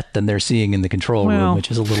different set than they're seeing in the control room, which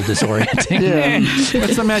is a little disorienting.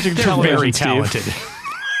 That's the magic of television. Very talented.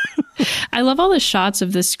 I love all the shots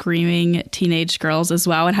of the screaming teenage girls as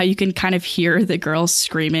well, and how you can kind of hear the girls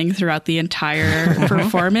screaming throughout the entire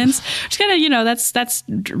performance, which kind of, that's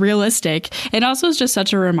realistic. And also is just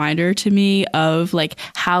such a reminder to me of like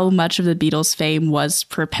how much of the Beatles fame was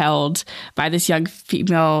propelled by this young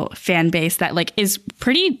female fan base that like is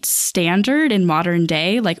pretty standard in modern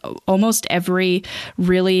day. Like almost every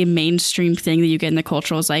really mainstream thing that you get in the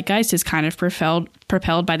cultural zeitgeist is kind of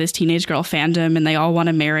propelled by this teenage girl fandom, and they all want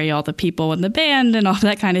to marry all the people in the band and all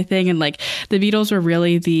that kind of thing. And like the Beatles were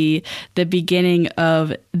really the beginning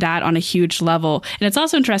of that on a huge level. And it's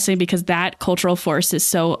also interesting because that cultural force is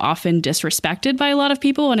so often disrespected by a lot of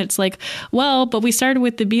people. And it's like, well, but we started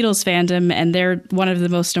with the Beatles fandom, and they're one of the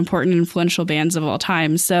most important and influential bands of all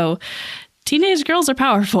time. So teenage girls are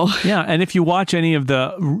powerful. Yeah, and if you watch any of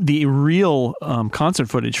the real concert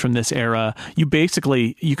footage from this era, you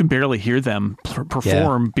can barely hear them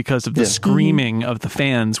perform because of the screaming of the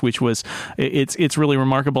fans, which was it's really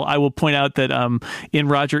remarkable. I will point out that in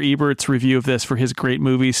Roger Ebert's review of this for his great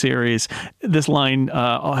movie series, this line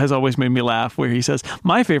has always made me laugh, where he says,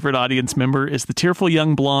 "My favorite audience member is the tearful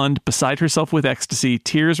young blonde beside herself with ecstasy,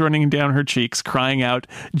 tears running down her cheeks, crying out,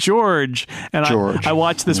 'George!'" And George. I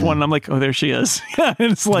watched this one and I'm like, oh, there she is. And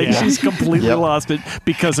it's like she's completely lost it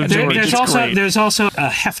because of George. There's also a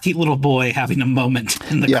hefty little boy having a moment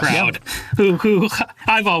in the crowd who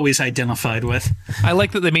I've always identified with. I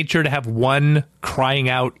like that they made sure to have one crying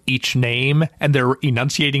out each name, and they're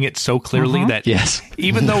enunciating it so clearly that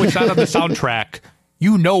even though it's not on the soundtrack,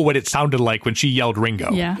 you know what it sounded like when she yelled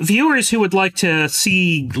Ringo. Yeah. Viewers who would like to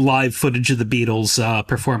see live footage of the Beatles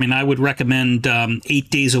performing, I would recommend 8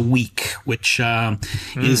 Days a Week, which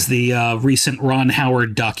is the recent Ron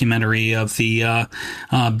Howard documentary of the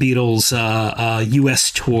Beatles U.S.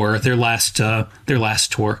 tour, their last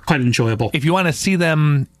tour. Quite enjoyable. If you want to see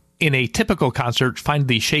them in a typical concert, find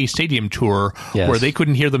the Shea Stadium tour, where they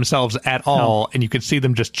couldn't hear themselves at all, and you could see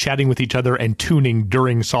them just chatting with each other and tuning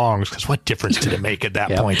during songs, because what difference did it make at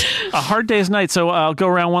that point? A Hard Day's Night. So I'll go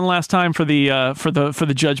around one last time for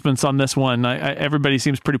the judgments on this one. Everybody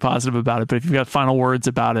seems pretty positive about it, but if you've got final words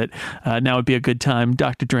about it, now would be a good time.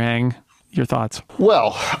 Dr. Drang, your thoughts?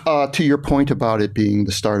 Well, to your point about it being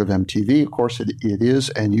the start of MTV, of course it is,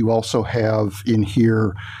 and you also have in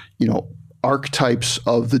here, archetypes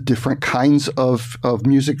of the different kinds of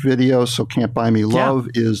music videos. So Can't Buy Me Love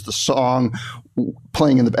is the song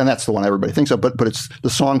playing and that's the one everybody thinks of, but it's the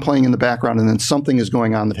song playing in the background, and then something is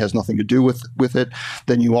going on that has nothing to do with it.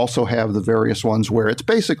 Then you also have the various ones where it's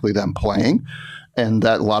basically them playing, and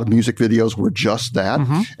that a lot of music videos were just that.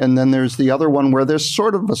 And then there's the other one where there's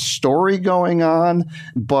sort of a story going on,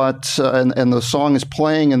 but and the song is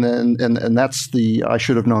playing, and then and that's the I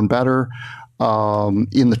Should Have Known Better.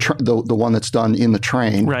 In the one that's done in the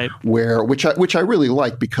train, right? Which I really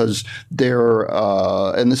like, because they're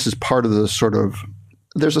and this is part of the sort of,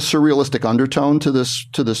 there's a surrealistic undertone to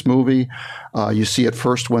this movie. You see it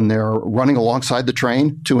first when they're running alongside the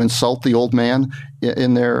train to insult the old man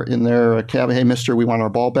in their cab. Hey, mister, we want our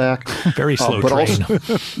ball back. Very slow train.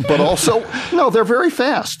 But also, no, they're very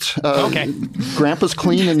fast. Okay. Grandpa's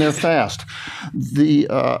clean and they're fast.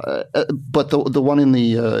 But the one in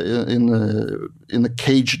the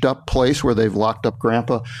caged up place where they've locked up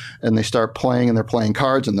Grandpa, and they start playing, and they're playing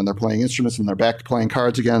cards, and then they're playing instruments, and they're back to playing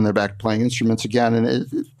cards again, and they're back to playing instruments again,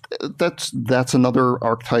 and that's another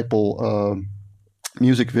archetypal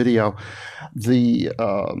music video. The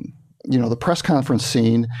press conference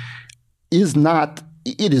scene is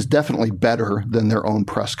definitely better than their own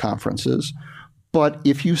press conferences. But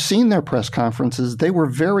if you've seen their press conferences, they were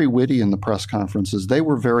very witty in the press conferences. They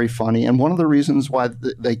were very funny. And one of the reasons why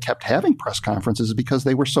they kept having press conferences is because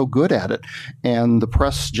they were so good at it. And the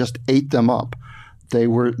press just ate them up. They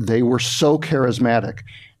were so charismatic.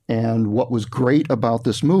 And what was great about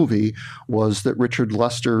this movie was that Richard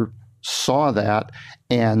Lester saw that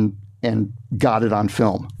and got it on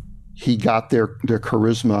film. He got their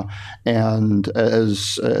charisma. And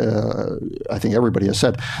as I think everybody has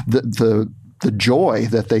said, the joy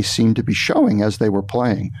that they seemed to be showing as they were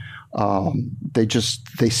playing. They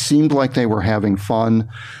seemed like they were having fun.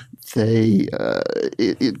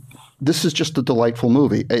 This is just a delightful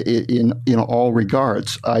movie in all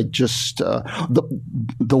regards. I just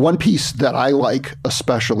the one piece that I like,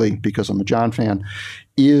 especially because I'm a John fan,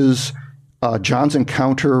 is John's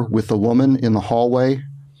encounter with the woman in the hallway.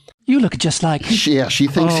 You look just like him. She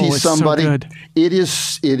thinks he's somebody. So good. It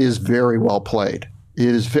is very well played. It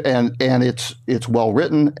is, and it's well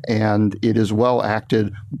written, and it is well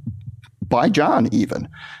acted by John even.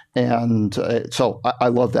 And so I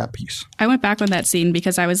love that piece. I went back on that scene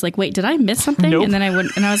because I was like, wait, did I miss something? Nope. And then I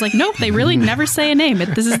was like, nope, they really never say a name.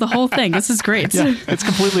 This is the whole thing. This is great. Yeah, it's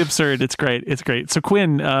completely absurd. It's great. It's great. So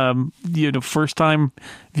Quinn, first time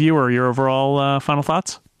viewer, your overall final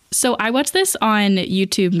thoughts? So I watched this on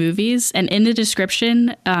YouTube Movies, and in the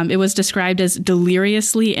description, it was described as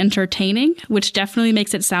deliriously entertaining, which definitely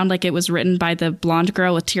makes it sound like it was written by the blonde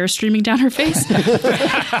girl with tears streaming down her face.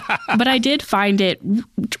 But I did find it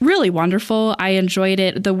really wonderful. I enjoyed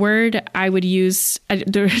it. The word I'd use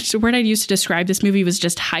to describe this movie was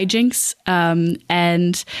just hijinks.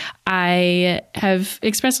 And I have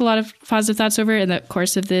expressed a lot of positive thoughts over it in the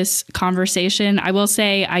course of this conversation. I will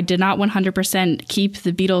say I did not 100% keep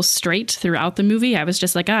the Beatles so straight throughout the movie. I was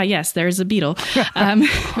just like, yes, there's a Beatle.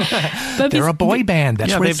 But they're a boy band.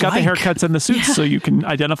 That's what they've got the haircuts and the suits, so you can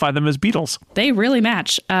identify them as Beatles. They really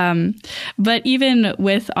match. But even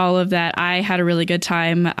with all of that, I had a really good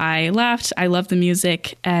time. I laughed. I loved the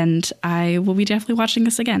music, and I will be definitely watching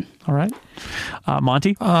this again. All right.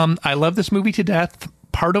 Monty? I love this movie to death.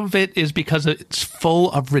 Part of it is because it's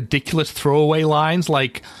full of ridiculous throwaway lines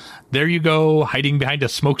like, there you go, hiding behind a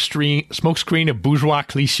smoke screen of bourgeois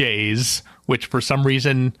cliches, which for some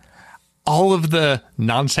reason, all of the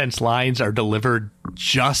nonsense lines are delivered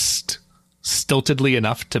just stiltedly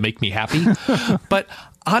enough to make me happy. But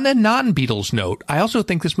on a non-Beatles note, I also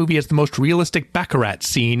think this movie has the most realistic Baccarat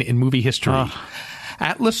scene in movie history.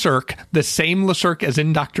 At Le Cirque, the same Le Cirque as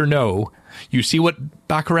in Dr. No, you see what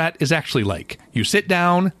Baccarat is actually like. You sit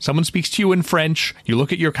down, someone speaks to you in French, you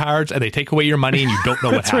look at your cards, and they take away your money, and you don't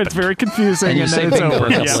know what happened. Right, it's very confusing. And you say bingo a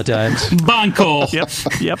couple of times. Banco. Yep.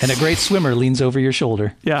 And a great swimmer leans over your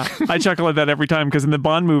shoulder. Yeah, I chuckle at that every time because in the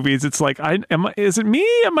Bond movies, it's like, is it me?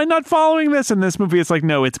 Am I not following this? In this movie, it's like,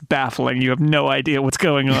 no, it's baffling. You have no idea what's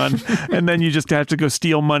going on. And then you just have to go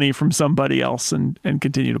steal money from somebody else and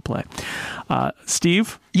continue to play.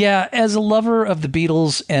 Steve? Yeah, as a lover of the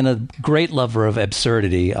Beatles and a great lover of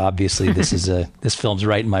absurdity, obviously this film's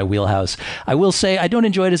right in my wheelhouse. I will say I don't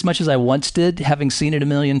enjoy it as much as I once did, having seen it a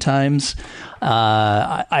million times.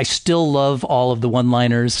 I still love all of the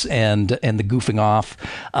one-liners and the goofing off.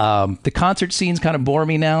 The concert scenes kind of bore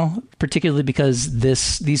me now, particularly because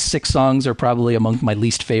these 6 songs are probably among my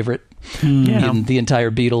least favorite in the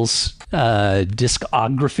entire Beatles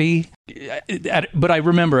discography. But I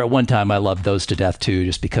remember at one time I loved those to death too,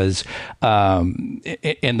 just because, and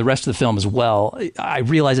the rest of the film as well. I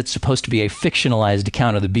realize it's supposed to be a fictionalized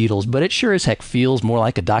account of the Beatles, but it sure as heck feels more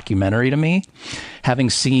like a documentary to me. Having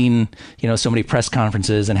seen, so many press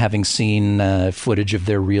conferences and having seen footage of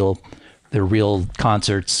their real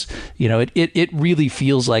concerts, it really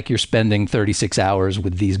feels like you're spending 36 hours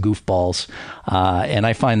with these goofballs. And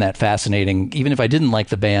I find that fascinating. Even if I didn't like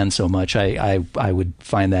the band so much, I would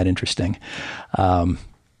find that interesting.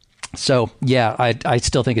 So yeah, I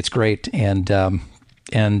still think it's great. And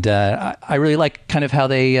I really like kind of how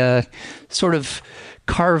they sort of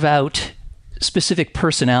carve out specific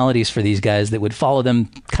personalities for these guys that would follow them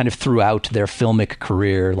kind of throughout their filmic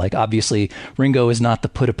career. Like, obviously, Ringo is not the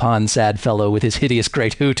put-upon sad fellow with his hideous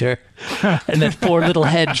great hooter and that poor little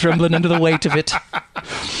head trembling under the weight of it.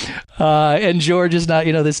 And George is not,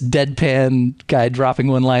 this deadpan guy dropping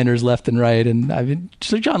one-liners left and right. And I mean,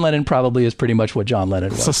 so John Lennon probably is pretty much what John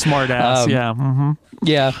Lennon was. It's a smart ass, yeah. Mm-hmm.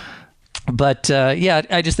 Yeah. But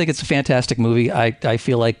I just think it's a fantastic movie. I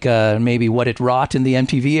feel like maybe what it wrought in the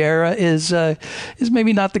MTV era is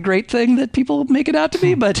maybe not the great thing that people make it out to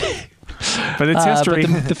be, but it's history.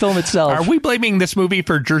 But the film itself. Are we blaming this movie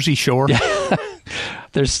for Jersey Shore? Yeah.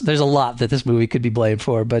 There's a lot that this movie could be blamed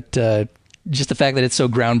for, but just the fact that it's so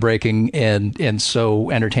groundbreaking and so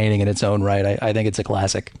entertaining in its own right, I think it's a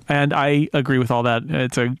classic. And I agree with all that.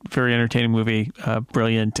 It's a very entertaining movie,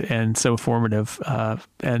 brilliant and so formative.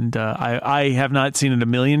 And I have not seen it a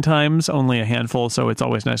million times, only a handful. So it's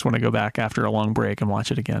always nice when I go back after a long break and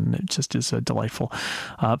watch it again. It just is delightful.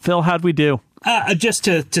 Phil, how'd we do? Just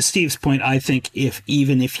to Steve's point, I think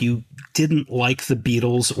even if you didn't like the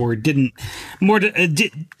Beatles or didn't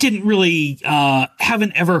really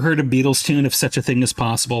haven't ever heard a Beatles tune, if such a thing is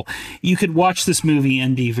possible, you could watch this movie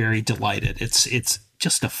and be very delighted. It's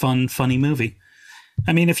just a funny movie.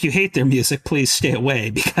 I mean, if you hate their music, please stay away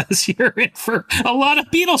because you're in for a lot of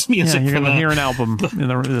Beatles music. Yeah, you're going to hear an album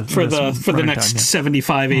for the next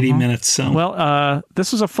 75, 80 minutes. So. Well,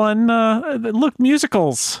 this was a fun look.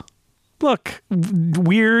 Musicals. Look,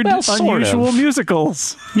 weird, unusual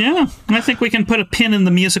musicals. Yeah, I think we can put a pin in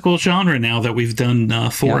the musical genre now that we've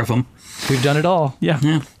done 4 of them. We've done it all.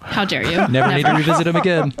 Yeah. How dare you? Never need to revisit them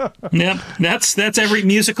again. Yep, that's every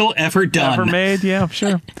musical ever done. Ever made, yeah,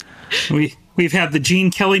 sure. We've had the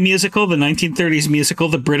Gene Kelly musical, the 1930s musical,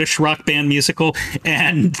 the British rock band musical,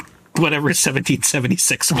 and whatever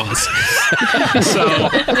 1776 was. So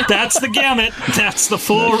that's the gamut. That's the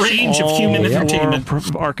full range of human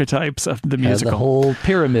entertainment. Archetypes of the musical. The whole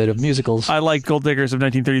pyramid of musicals. I like Gold Diggers of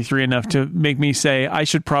 1933 enough to make me say I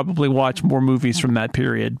should probably watch more movies from that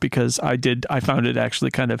period because I found it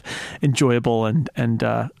actually kind of enjoyable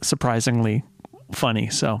and surprisingly funny.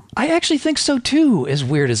 So I actually think so too, as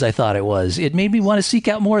weird as I thought it was. It made me want to seek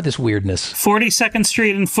out more of this weirdness. 42nd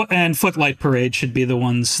Street and Footlight Parade should be the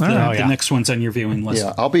ones, the next ones on your viewing list.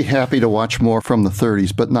 Yeah, I'll be happy to watch more from the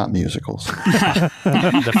 30s, but not musicals.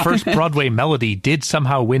 The first Broadway melody did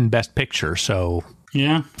somehow win Best Picture, so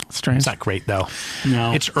Yeah. Strange. It's not great, though.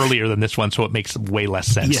 No. It's earlier than this one, so it makes way less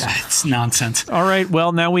sense. Yeah, it's nonsense. All right.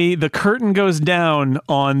 Well, now the curtain goes down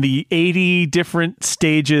on the 80 different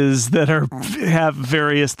stages that have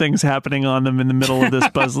various things happening on them in the middle of this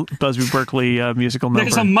Busby Berkeley musical number.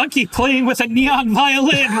 There's a monkey playing with a neon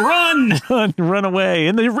violin. Run! Run away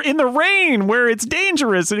in the rain where it's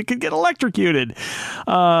dangerous and it could get electrocuted.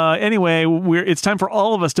 Anyway, it's time for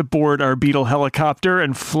all of us to board our Beatle helicopter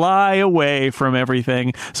and fly away from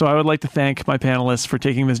everything. So I would like to thank my panelists for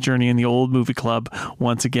taking this journey in the old movie club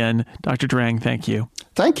once again. Dr. Drang, thank you.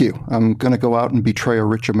 Thank you. I'm going to go out and betray a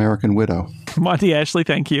rich American widow. Monty Ashley,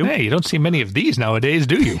 thank you. Hey, you don't see many of these nowadays,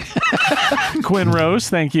 do you? Quinn Rose,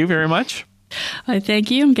 thank you very much.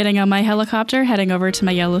 Thank you. I'm getting on my helicopter, heading over to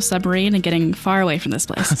my yellow submarine and getting far away from this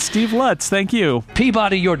place. Steve Lutz, thank you.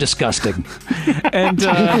 Peabody, you're disgusting. And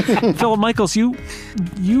Philip Michaels, you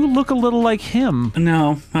look a little like him.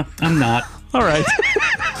 No, I'm not. All right.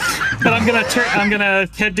 But I'm gonna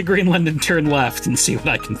head to Greenland and turn left and see what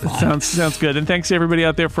I can find. Sounds good. And thanks to everybody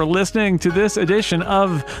out there for listening to this edition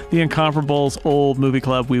of the Incomparables Old Movie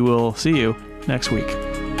Club. We will see you next week.